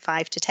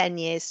 5 to 10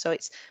 years. So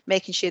it's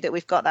making sure that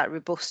we've got that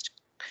robust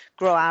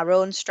grow our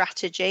own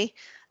strategy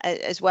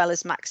as well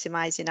as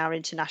maximising our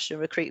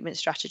international recruitment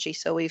strategy.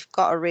 So we've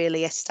got a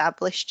really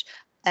established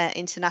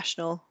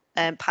international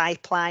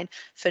pipeline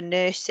for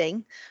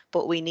nursing,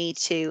 but we need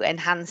to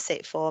enhance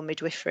it for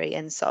midwifery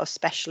and sort of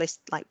specialist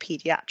like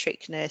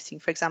paediatric nursing,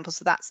 for example.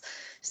 So that's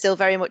still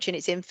very much in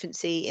its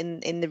infancy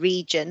in the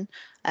region,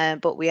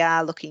 but we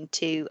are looking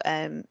to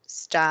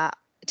start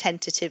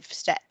tentative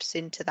steps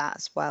into that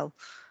as well.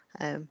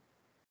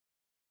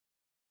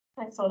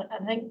 Excellent. I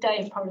think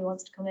Dave probably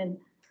wants to come in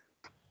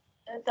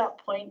at that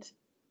point.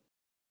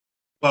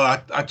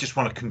 Well, I just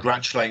want to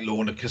congratulate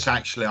Lorna, because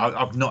actually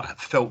I've not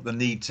felt the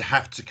need to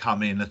have to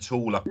come in at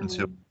all up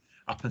until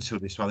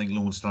this. I think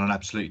Lorna's done an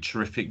absolutely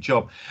terrific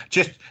job.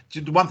 Just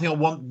the one thing I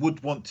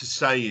would want to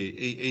say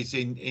is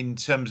in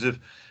terms of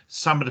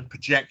some of the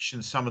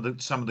projections, some of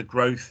the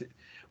growth.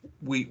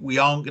 We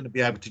aren't going to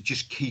be able to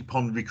just keep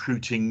on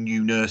recruiting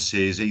new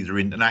nurses, either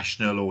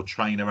international or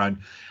train our own,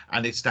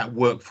 and it's that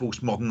workforce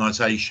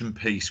modernisation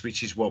piece,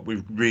 which is what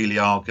we really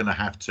are going to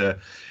have to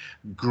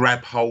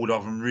grab hold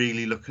of and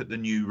really look at the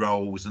new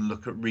roles and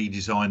look at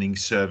redesigning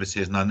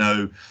services. And I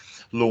know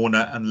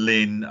Lorna and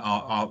Lynn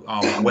are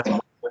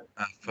well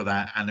for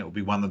that, and it will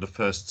be one of the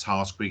first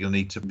tasks we're going to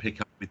need to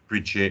pick up with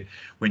Bridget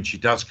when she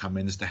does come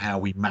in, as to how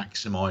we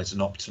maximise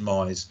and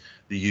optimise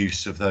the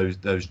use of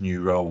those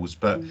new roles.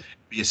 But it'll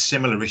be a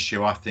similar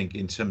issue, I think,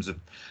 in terms of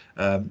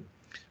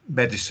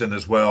medicine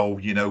as well.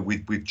 You know,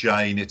 with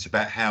Jane, it's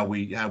about how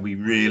we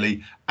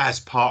really, as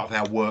part of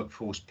our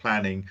workforce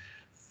planning,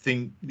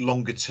 think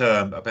longer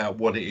term about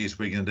what it is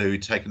we're going to do,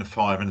 taking a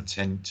 5 and a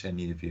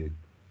 10-year view.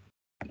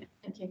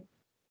 Thank you.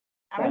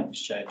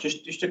 Thanks, Chair.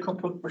 Just a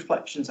couple of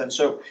reflections then.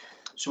 So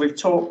we've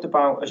talked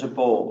about, as a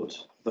board,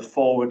 the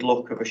forward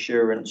look of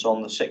assurance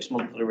on the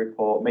 6-monthly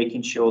report,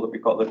 making sure that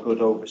we've got the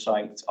good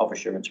oversight of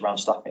assurance around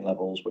staffing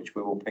levels, which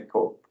we will pick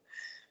up.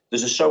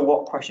 There's a so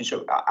what question.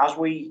 So as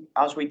we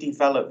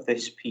develop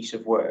this piece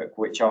of work,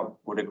 which I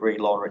would agree,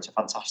 Laura, it's a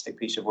fantastic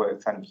piece of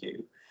work, thank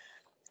you.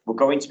 We're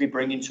going to be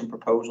bringing some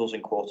proposals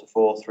in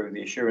Q4 through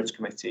the assurance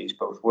committees,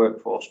 both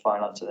workforce,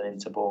 finance and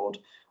interboard,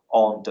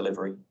 on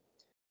delivery.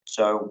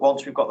 So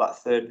once we've got that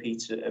third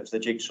piece of the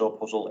jigsaw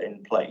puzzle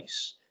in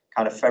place,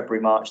 kind of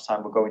February, March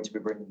time, we're going to be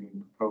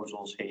bringing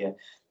proposals here.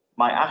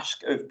 My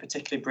ask of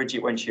particularly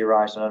Bridget when she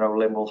arrives, and I know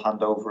Lynn will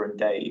hand over, and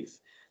Dave,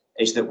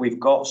 is that we've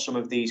got some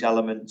of these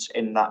elements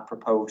in that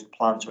proposed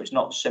plan. So it's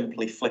not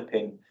simply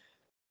flipping,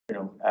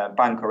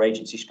 bank or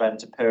agency spend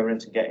to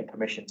permanent and getting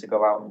permission to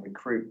go out and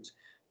recruit.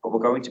 But we're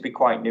going to be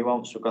quite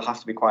nuanced. We're going to have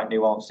to be quite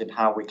nuanced in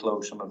how we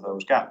close some of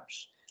those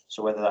gaps.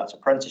 So whether that's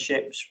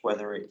apprenticeships,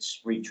 whether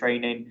it's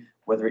retraining,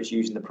 whether it's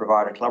using the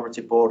provider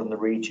collaborative board and the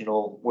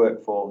regional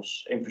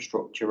workforce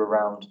infrastructure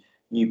around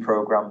new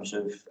programmes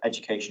of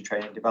education,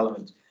 training,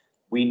 development,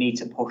 we need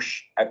to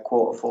push at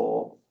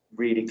Q4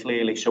 really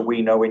clearly, so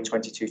we know in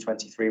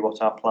 22-23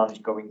 what our plan is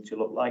going to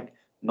look like,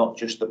 not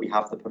just that we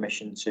have the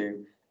permission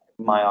to,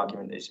 my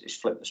argument is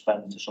flip the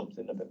spend to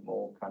something a bit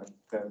more kind of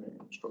permanent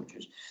in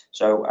structures.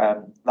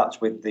 So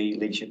that's with the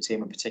leadership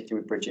team, and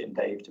particularly with Bridget and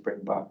Dave, to bring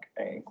back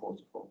in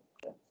Q4.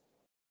 Yeah.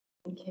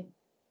 Thank you.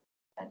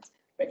 Thanks.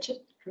 Richard?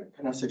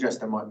 Can I suggest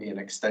there might be an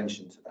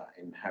extension to that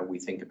in how we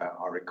think about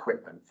our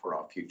equipment for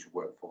our future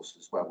workforce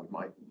as well? We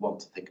might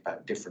want to think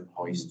about different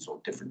hoists or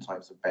different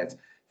types of beds,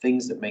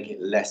 things that make it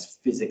less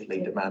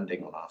physically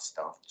demanding on our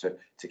staff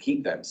to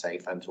keep them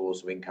safe and to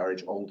also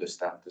encourage older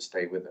staff to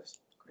stay with us.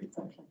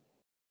 Exactly.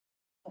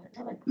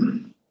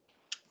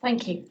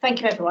 Thank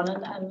you everyone,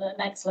 and an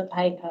excellent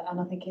paper,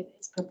 and I think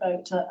it's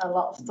provoked a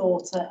lot of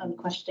thought and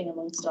questioning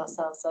amongst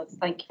ourselves, so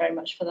thank you very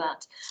much for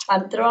that.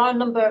 There are a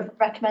number of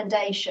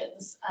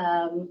recommendations.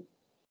 I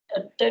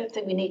don't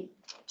think we need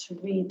to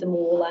read them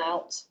all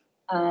out.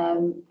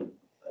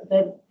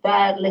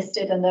 They're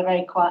listed and they're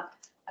very quite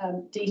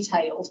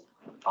detailed.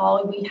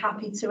 Are we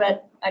happy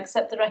to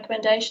accept the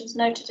recommendations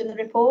noted in the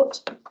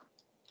report?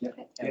 Yeah,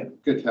 yeah,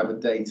 good to have a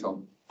date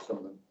on some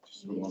of them,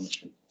 just for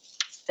monitoring.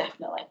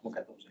 Definitely. We'll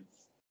get those in.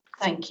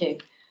 Thank you.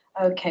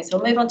 Okay, so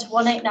we'll move on to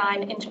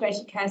 189,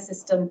 integrated care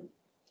system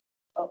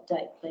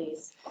update,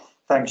 please.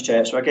 Thanks,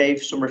 Chair. So I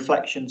gave some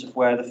reflections of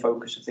where the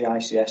focus of the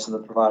ICS and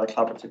the Provider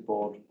Collaborative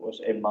Board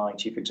was in my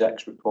Chief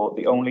Exec's report.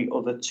 The only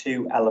other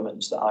two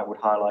elements that I would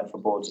highlight for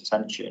Board's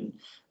attention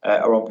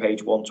are on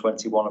page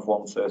 121 of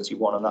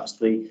 131, and that's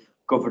the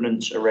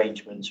governance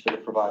arrangements for the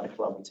Provider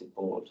Collaborative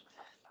Board.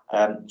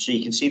 So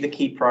you can see the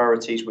key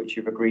priorities which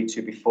you've agreed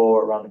to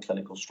before around the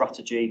clinical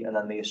strategy and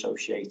then the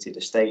associated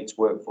estates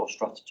workforce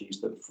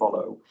strategies that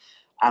follow,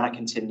 and a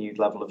continued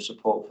level of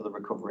support for the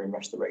recovery and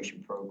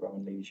restoration programme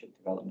and leadership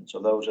development. So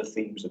those are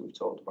themes that we've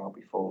talked about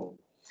before.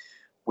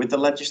 With the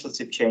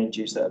legislative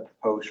changes that are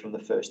proposed from the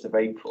 1st of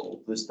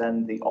April, there's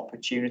then the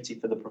opportunity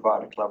for the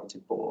Provider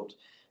Collaborative Board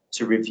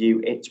to review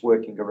its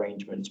working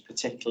arrangements,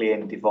 particularly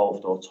in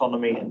devolved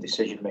autonomy and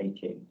decision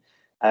making.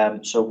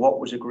 So what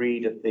was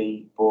agreed at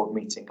the board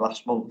meeting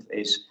last month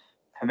is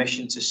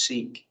permission to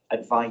seek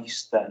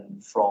advice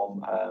then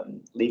from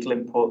legal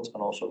input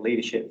and also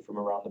leadership from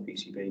around the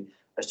PCB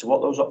as to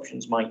what those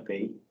options might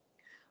be,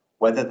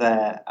 whether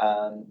they're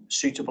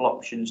suitable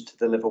options to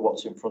deliver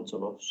what's in front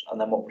of us,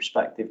 and then what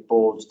respective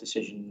boards'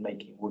 decision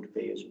making would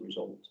be as a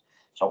result.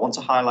 So I want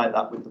to highlight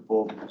that with the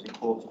board because in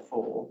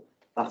Q4,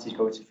 that is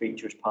going to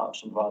feature as part of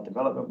some of our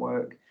development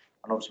work.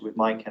 And obviously with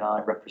Mike and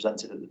I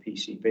represented at the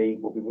PCB,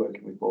 we'll be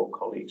working with board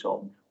colleagues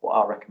on what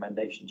our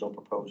recommendations or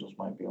proposals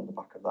might be on the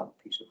back of that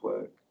piece of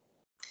work.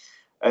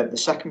 The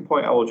second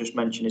point I will just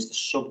mention is the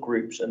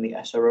subgroups and the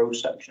SRO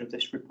section of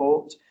this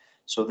report.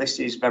 So this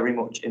is very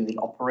much in the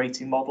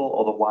operating model,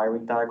 or the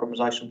wiring diagram as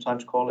I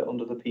sometimes call it,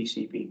 under the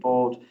PCB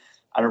board,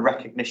 and a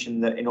recognition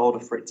that in order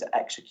for it to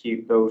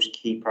execute those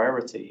key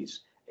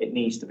priorities, it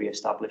needs to be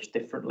established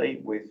differently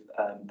with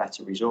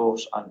better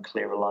resource and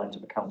clearer lines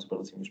of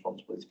accountability and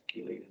responsibility for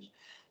key leaders.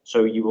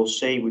 So you will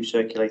see we've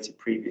circulated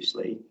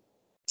previously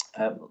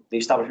the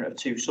establishment of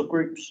two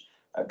subgroups,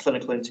 a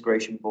clinical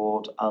integration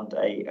board and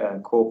a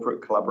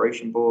corporate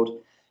collaboration board.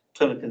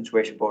 Clinical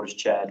integration board is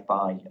chaired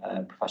by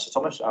Professor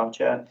Thomas, our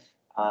chair,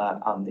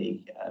 and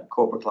the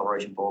corporate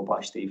collaboration board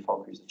by Steve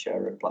Fogg, who's the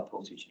chair of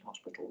Blackpool Teaching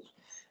Hospitals.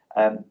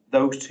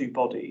 Those two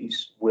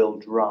bodies will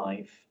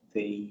drive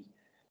the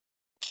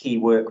key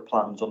work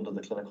plans under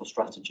the clinical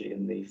strategy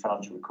and the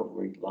financial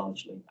recovery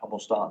largely, and we'll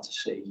start to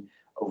see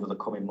over the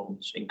coming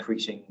months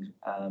increasing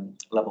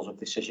levels of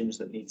decisions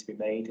that need to be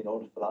made in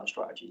order for that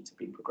strategy to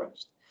be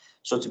progressed.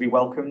 So to be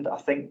welcomed, I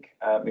think,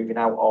 moving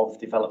out of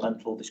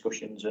developmental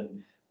discussions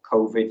and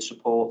COVID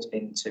support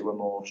into a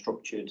more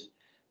structured,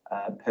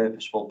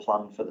 purposeful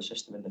plan for the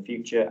system in the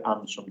future,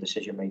 and some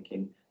decision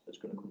making that's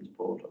going to come to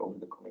board over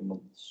the coming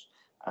months.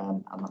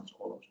 And that's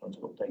all I was going to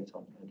update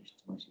on in addition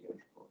to my CEO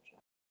report.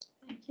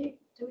 Thank you.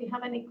 Do we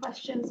have any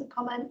questions or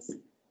comments?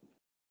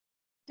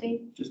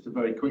 Steve? Just a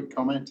very quick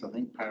comment. I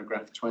think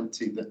paragraph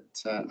 20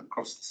 that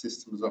across the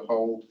system as a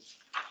whole,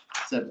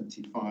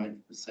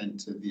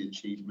 75% of the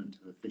achievement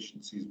of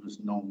efficiencies was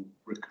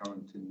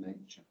non-recurrent in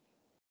nature.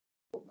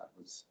 That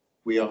was,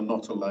 we are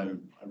not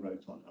alone, I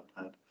wrote on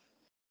our pad.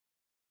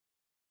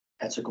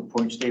 That's a good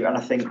point, Steve. And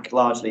I think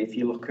largely, if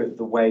you look at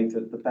the way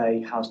that the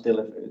Bay has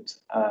delivered,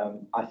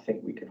 I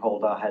think we can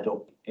hold our head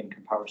up in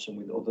comparison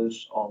with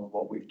others on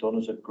what we've done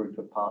as a group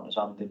of partners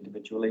and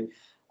individually.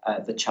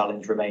 The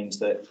challenge remains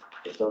that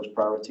if those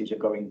priorities are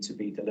going to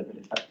be delivered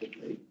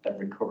effectively, then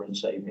recurrent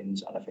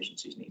savings and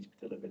efficiencies need to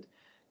be delivered.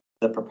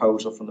 The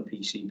proposal from the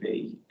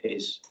PCB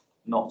is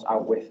not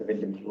outwith of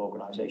individual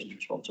organisations'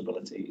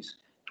 responsibilities.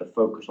 The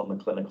focus on the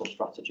clinical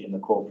strategy and the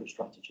corporate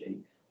strategy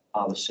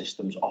are the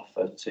systems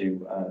offer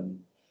to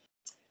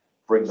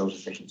bring those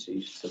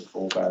efficiencies to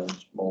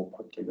forbearance more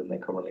quickly than they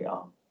currently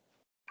are.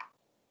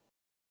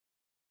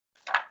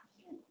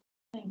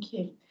 Thank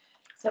you.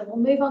 So we'll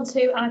move on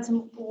to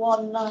item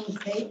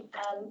 190,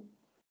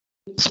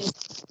 which is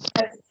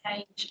proposed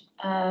change,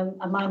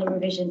 a minor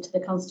revision to the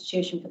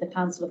constitution for the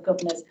Council of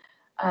Governors.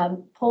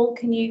 Paul,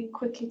 can you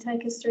quickly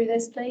take us through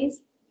this,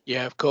 please?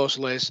 Yeah, of course,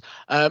 Liz.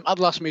 At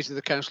the last meeting of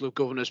the Council of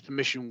Governors,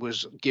 permission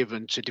was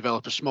given to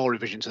develop a small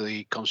revision to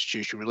the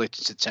Constitution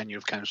related to the tenure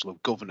of Council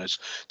of Governors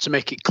to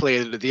make it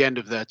clear that at the end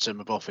of their term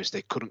of office,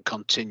 they couldn't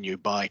continue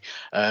by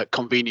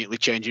conveniently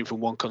changing from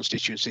one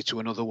constituency to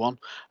another one.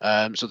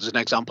 So there's an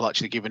example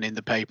actually given in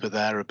the paper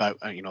there about,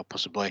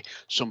 possibly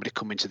somebody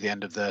coming to the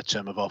end of their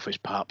term of office,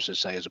 perhaps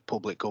as a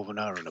public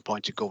governor or an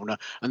appointed governor,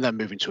 and then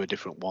moving to a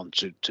different one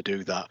to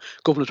do that.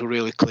 Governors were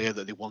really clear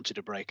that they wanted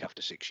a break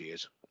after 6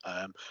 years.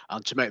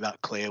 And to make that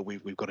clear,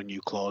 we've got a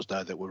new clause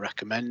there that we're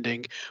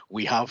recommending.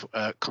 We have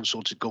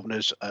consulted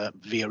governors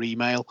via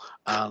email,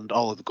 and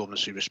all of the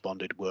governors who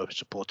responded were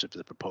supportive of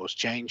the proposed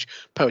change.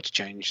 Power to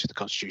change the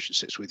Constitution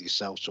sits with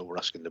yourself, so we're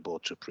asking the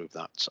board to approve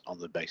that on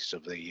the basis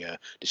of the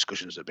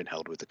discussions that have been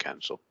held with the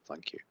council.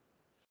 Thank you.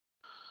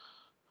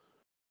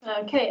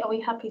 Okay, are we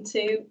happy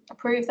to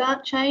approve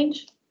that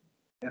change?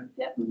 Yeah.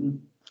 Yep.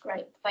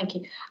 Great, thank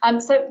you.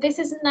 So this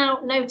is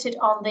now noted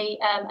on the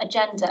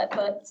agenda,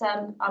 but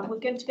we're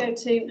going to go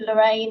to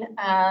Lorraine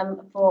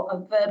for a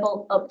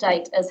verbal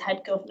update as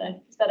head governor.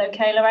 Is that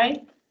okay,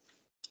 Lorraine?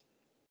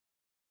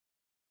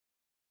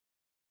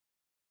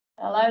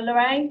 Hello,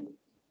 Lorraine?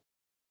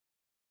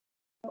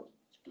 Oh,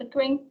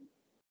 flickering.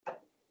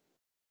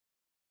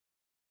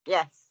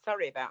 Yes,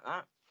 sorry about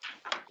that.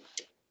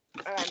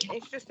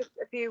 It's just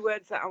a few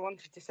words that I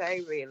wanted to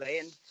say, really.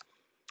 And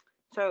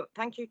so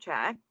thank you,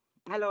 Chair.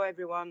 Hello,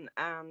 everyone.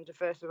 And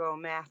first of all,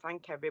 may I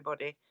thank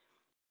everybody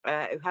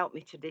who helped me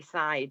to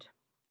decide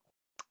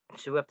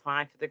to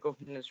apply for the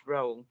governor's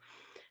role.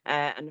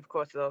 And of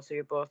course, also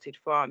who voted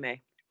for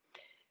me.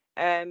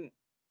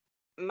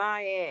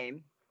 My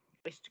aim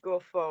is to go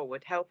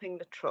forward, helping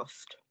the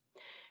trust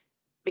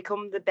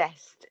become the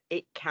best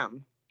it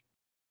can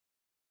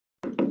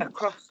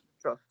across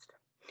the trust,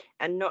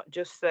 and not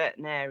just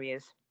certain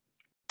areas,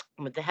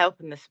 with the help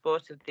and the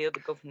support of the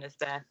other governors,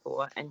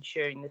 therefore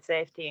ensuring the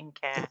safety and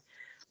care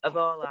of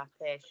all our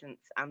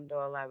patients and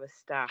all our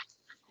staff.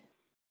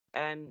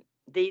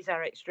 These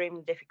are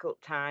extremely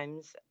difficult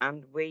times,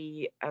 and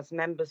we as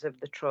members of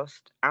the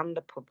trust and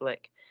the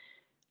public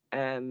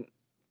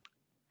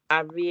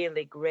are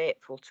really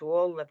grateful to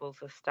all levels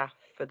of staff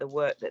for the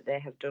work that they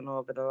have done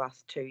over the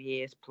last 2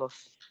 years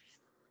plus.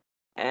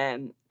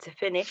 To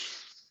finish,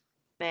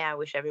 may I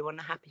wish everyone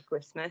a happy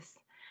Christmas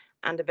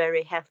and a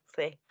very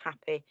healthy,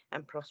 happy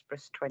and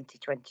prosperous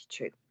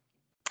 2022.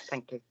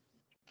 Thank you.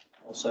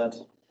 Well said.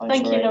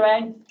 Thank you,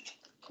 Lorraine.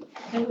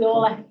 I think we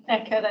all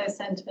echo those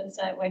sentiments,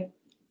 don't we?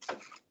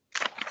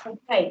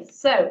 Okay,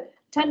 so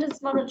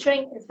attendance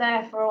monitoring is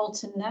there for all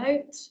to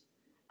note.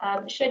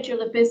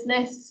 Schedule of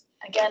business,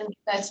 again,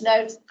 there to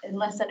note,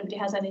 unless anybody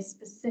has any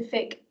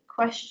specific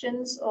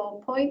questions or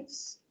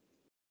points.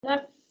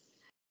 No.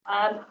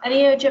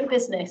 Any urgent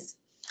business?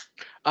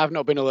 I've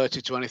not been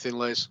alerted to anything,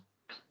 Liz.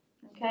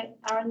 Okay,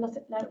 Aaron,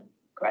 nothing? No.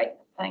 Great,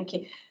 thank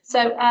you.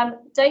 So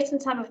date and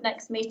time of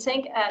next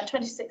meeting,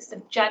 26th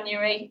of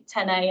January,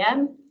 10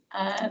 a.m.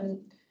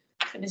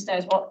 Goodness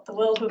knows what the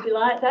world will be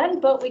like then,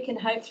 but we can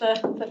hope for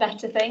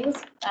better things.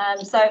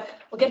 So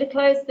we're going to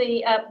close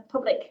the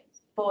public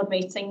board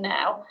meeting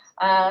now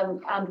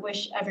and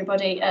wish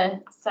everybody a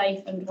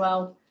safe and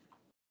well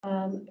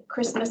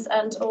Christmas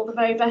and all the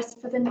very best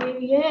for the new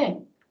year.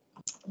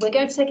 We're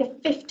going to take a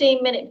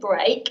 15-minute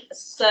break,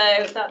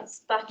 so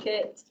that's back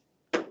at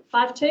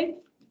 5:02.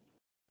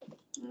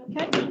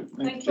 Okay,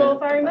 thank you all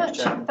very much.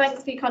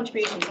 Thanks for your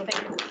contributions. I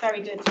think it's a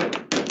very good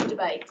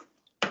debate.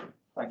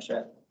 Thanks,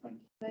 Chair.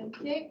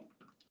 Thank you.